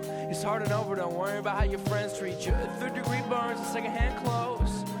meet you. It's hard and over, don't worry about how your friends treat you. Third-degree burns and secondhand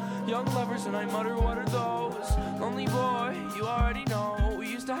clothes. Young lovers and I mutter, what are those? Lonely boy, you already know. We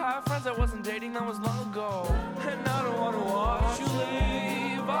used to have friends I wasn't dating, that was long ago. And I don't want to watch you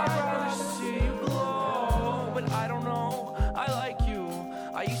leave. I'd rather see you glow. But I don't know, I like you.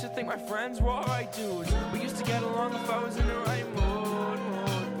 I used to think my friends were alright dudes. We used to get along if I was in the right mood.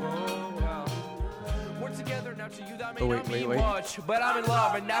 Well, we're together now, to you that may not mean much. But I'm in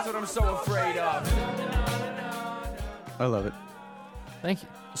love and that's what I'm so afraid of. I love it. Thank you.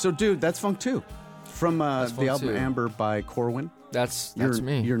 So, dude, that's Funk 2 from the Funk album 2. Amber by Corwin. That's Your-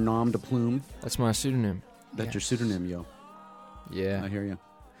 me. Your nom de plume. That's my pseudonym. That's your pseudonym, yo. Yeah. I hear you.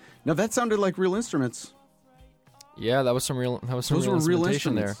 Now that sounded like real instruments. Yeah, that was some real. That was some Those real were real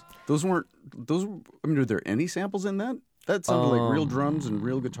instrumentation instruments. Those weren't. Those. I mean, are there any samples in that? That sounded like real drums and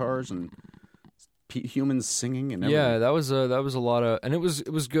real guitars and humans singing and everything. Yeah, that was a lot of, and it was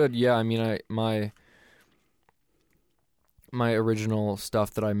good. Yeah, I mean, my original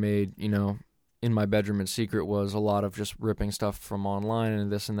stuff that I made, in my bedroom in secret was a lot of just ripping stuff from online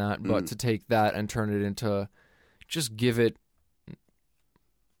and this and that. But to take that and turn it into, just give it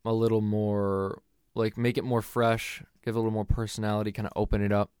a little more, like make it more fresh, give it a little more personality, kind of open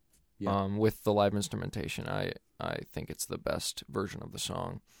it up. Yeah. With the live instrumentation, I think it's the best version of the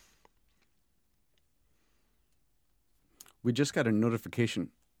song. We just got a notification.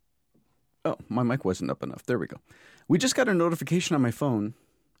 Oh, my mic wasn't up enough. There we go. We just got a notification on my phone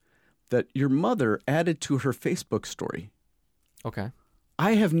that your mother added to her Facebook story. Okay.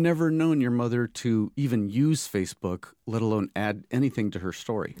 I have never known your mother to even use Facebook, let alone add anything to her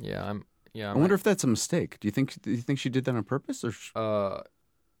story. Yeah, I wonder if that's a mistake. Do you think she did that on purpose, or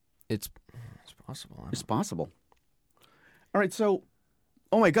it's possible. it's possible? All right, so,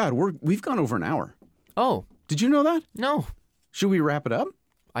 oh my God, we've gone over an hour. Oh Did you know that? no, Should we wrap it up?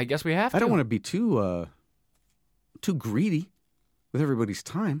 I guess we have to. I don't want to be too greedy with everybody's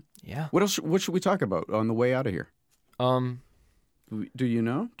time. Yeah. What else? What should we talk about on the way out of here? Do you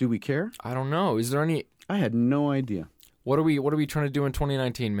know? Do we care? I don't know. Is there any? I had no idea. What are we trying to do in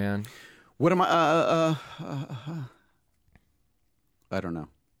 2019, man? What am I? I don't know.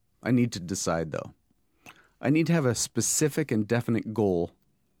 I need to decide though. I need to have a specific and definite goal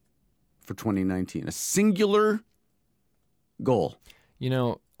for 2019. A singular goal.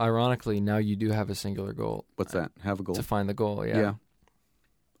 Ironically, now you do have a singular goal. What's that? Have a goal? To find the goal. Yeah. Yeah.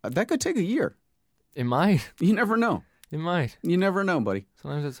 That could take a year. It might. You never know. It might. You never know, buddy.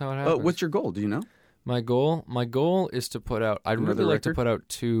 Sometimes that's how it happens. What's your goal? Do you know? My goal is to put out. I'd Another really like to record? put out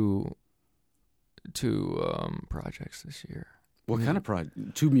two projects this year. What kind of project?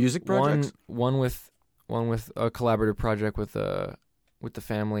 2 music projects? One with a collaborative project with the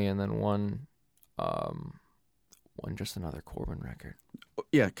family, and then one just another Corwin record.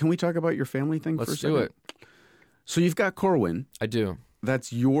 Yeah. Can we talk about your family thing for a Let's second? do it. So you've got Corwin. I do.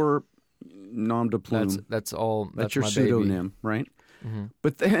 That's your nom de plume. That's all. That's your my baby. pseudonym, right? Mm-hmm.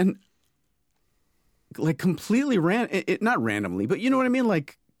 But then, like completely not randomly, but you know what I mean?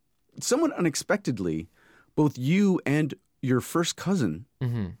 Like somewhat unexpectedly, both you and your first cousin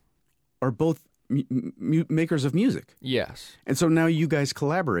are both makers of music. Yes, And so now you guys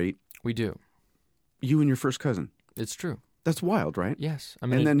collaborate, we do. you and your first cousin. It's true. That's wild, right? Yes,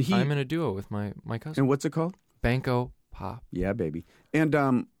 And then I'm in a duo with my cousin. And what's it called? Banco Pop. Yeah, baby.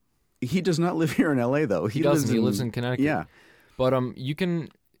 And he does not live here in L.A. though. He doesn't. He lives in Connecticut. Yeah. But you can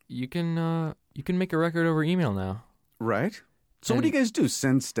make a record over email now. Right. So what do you guys do?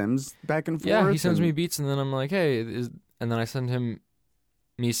 Send stems back and forth? Yeah, he sends and- me beats, and then I'm like, hey, and then I send him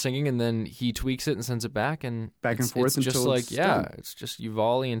me singing, and then he tweaks it and sends it back, and Back and it's forth just until like it's yeah, done. it's just you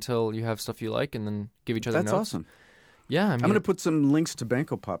volley until you have stuff you like, and then give each other That's notes. awesome. Yeah, I mean, I'm going to put some links to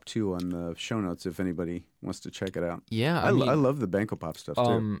Banco Pop too on the show notes if anybody wants to check it out. yeah, I love the Banco Pop stuff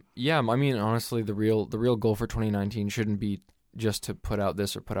too. yeah, I mean, honestly, the real goal for 2019 shouldn't be just to put out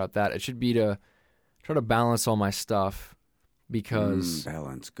this or put out that. It should be to try to balance all my stuff because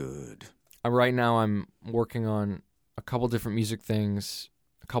Balance good. right now I'm working on a couple different music things,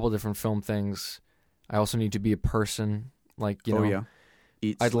 a couple different film things. I also need to be a person, like Yeah.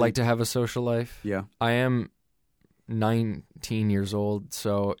 Eat. I'd sleep. like to have a social life. Yeah. I am 19 years old,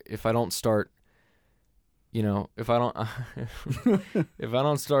 so if I don't start, if I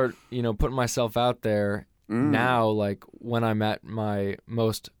don't start, putting myself out there now, like when I'm at my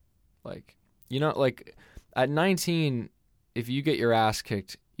most, like at 19, if you get your ass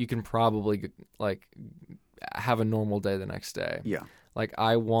kicked, you can probably like have a normal day the next day. Yeah. Like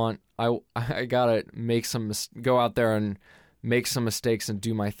I gotta go out there and make some mistakes and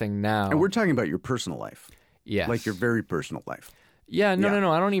do my thing now. And we're talking about your personal life. Yes. Like your very personal life. Yeah, Yeah.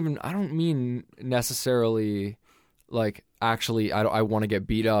 no. I don't mean necessarily like actually I want to get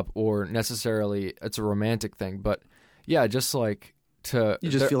beat up or necessarily it's a romantic thing, but yeah, just like to You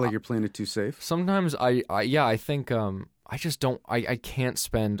just feel like you're playing it too safe? sometimes I think I just don't I can't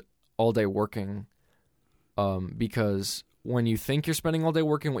spend all day working because when you think you're spending all day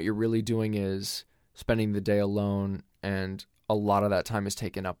working, what you're really doing is spending the day alone, and a lot of that time is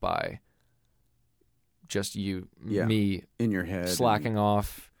taken up by just me in your head. slacking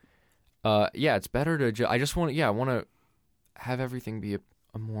off. Yeah, it's better to I just want I want to have everything be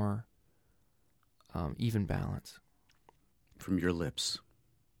a more even balance. From your lips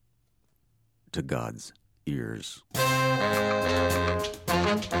to God's ears.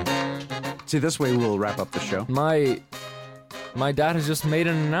 See, this way we'll wrap up the show. My dad has just made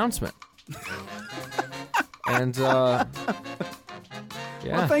an announcement. And yeah.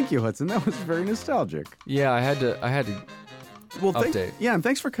 Well, thank you, Hudson. That was very nostalgic. Yeah, I had to Well, update. Yeah, and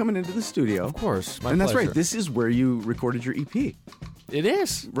thanks for coming into the studio. Of course, my And that's pleasure. right. This is where you recorded your EP. It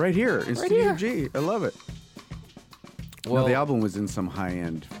is. Right here in Right Studio here. G. I love it. Well, No, the album was in some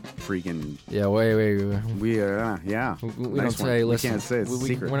high-end freaking... Yeah, wait. We yeah. We Nice don't one. say. Listen, we can't say it's a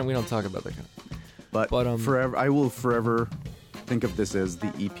secret. We don't talk about that kind of. But forever, I will forever think of this as the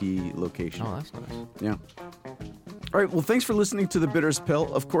EP location. Oh, that's nice. Yeah. All right. Well, thanks for listening to The Bitterest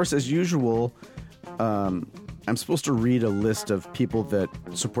Pill. Of course, as usual, I'm supposed to read a list of people that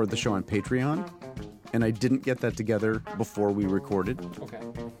support the show on Patreon, and I didn't get that together before we recorded. Okay.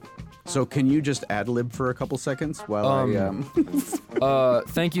 So can you just ad-lib for a couple seconds while I...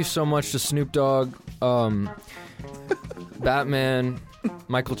 Thank you so much to Snoop Dogg, Batman,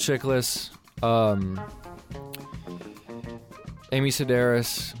 Michael Chiklis, Amy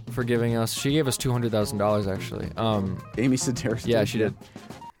Sedaris for giving us. She gave us $200,000 actually. Amy Sedaris. Yeah, she did.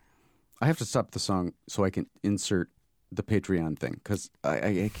 I have to stop the song so I can insert the Patreon thing because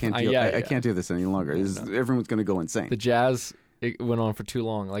I can't do yeah, I can't do this any longer. Everyone's going to go insane. The jazz it went on for too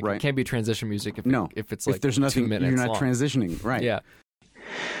long. Like Right. it can't be transition music if it's like if there's nothing 2 minutes you're not long. transitioning right. Yeah.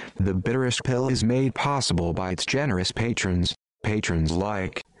 The Bitterest Pill is made possible by its generous patrons. Patrons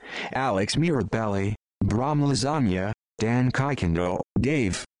like Alex Mirabelli, Bram Lasagna, Dan Kuykendall,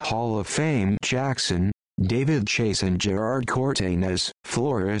 Dave, Hall of Fame Jackson, David Chase and Gerard Cortines,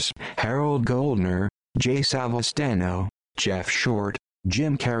 Flores, Harold Goldner, Jay Savastano, Jeff Short,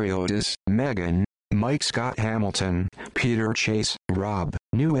 Jim Cariotis, Megan, Mike Scott Hamilton, Peter Chase, Rob,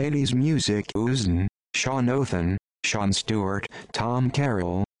 New 80s Music Uzn, Sean Othan, Sean Stewart, Tom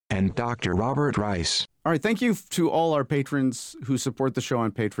Carroll, and Dr. Robert Rice. All right, thank you to all our patrons who support the show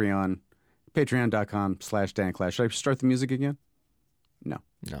on Patreon. Patreon.com/DanClash. Should I start the music again? No.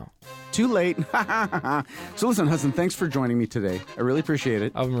 Too late. So listen, Hudson, thanks for joining me today. I really appreciate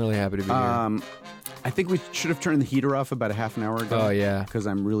it. I'm really happy to be here. I think we should have turned the heater off about a half an hour ago. Oh, yeah. Because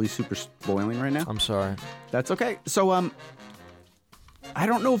I'm really super boiling right now. I'm sorry. That's okay. So, I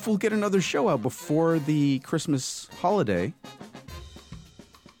don't know if we'll get another show out before the Christmas holiday.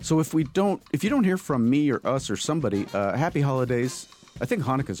 So if you don't hear from me or us or somebody, happy holidays. I think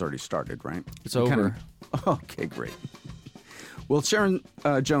Hanukkah's already started, right? It's over. Okay, great. Well, Sharon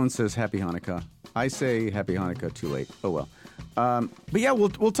Jones says happy Hanukkah. I say happy Hanukkah too late. Oh well. But yeah,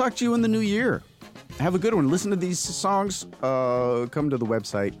 we'll talk to you in the new year. Have a good one. Listen to these songs. Come to the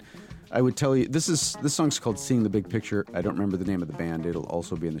website. I would tell you this song's called "Seeing the Big Picture." I don't remember the name of the band. It'll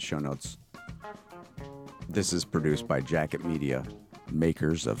also be in the show notes. This is produced by Jacket Media,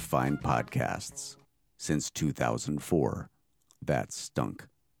 makers of fine podcasts since 2004. That stunk.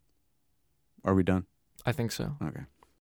 Are we done? I think so. Okay.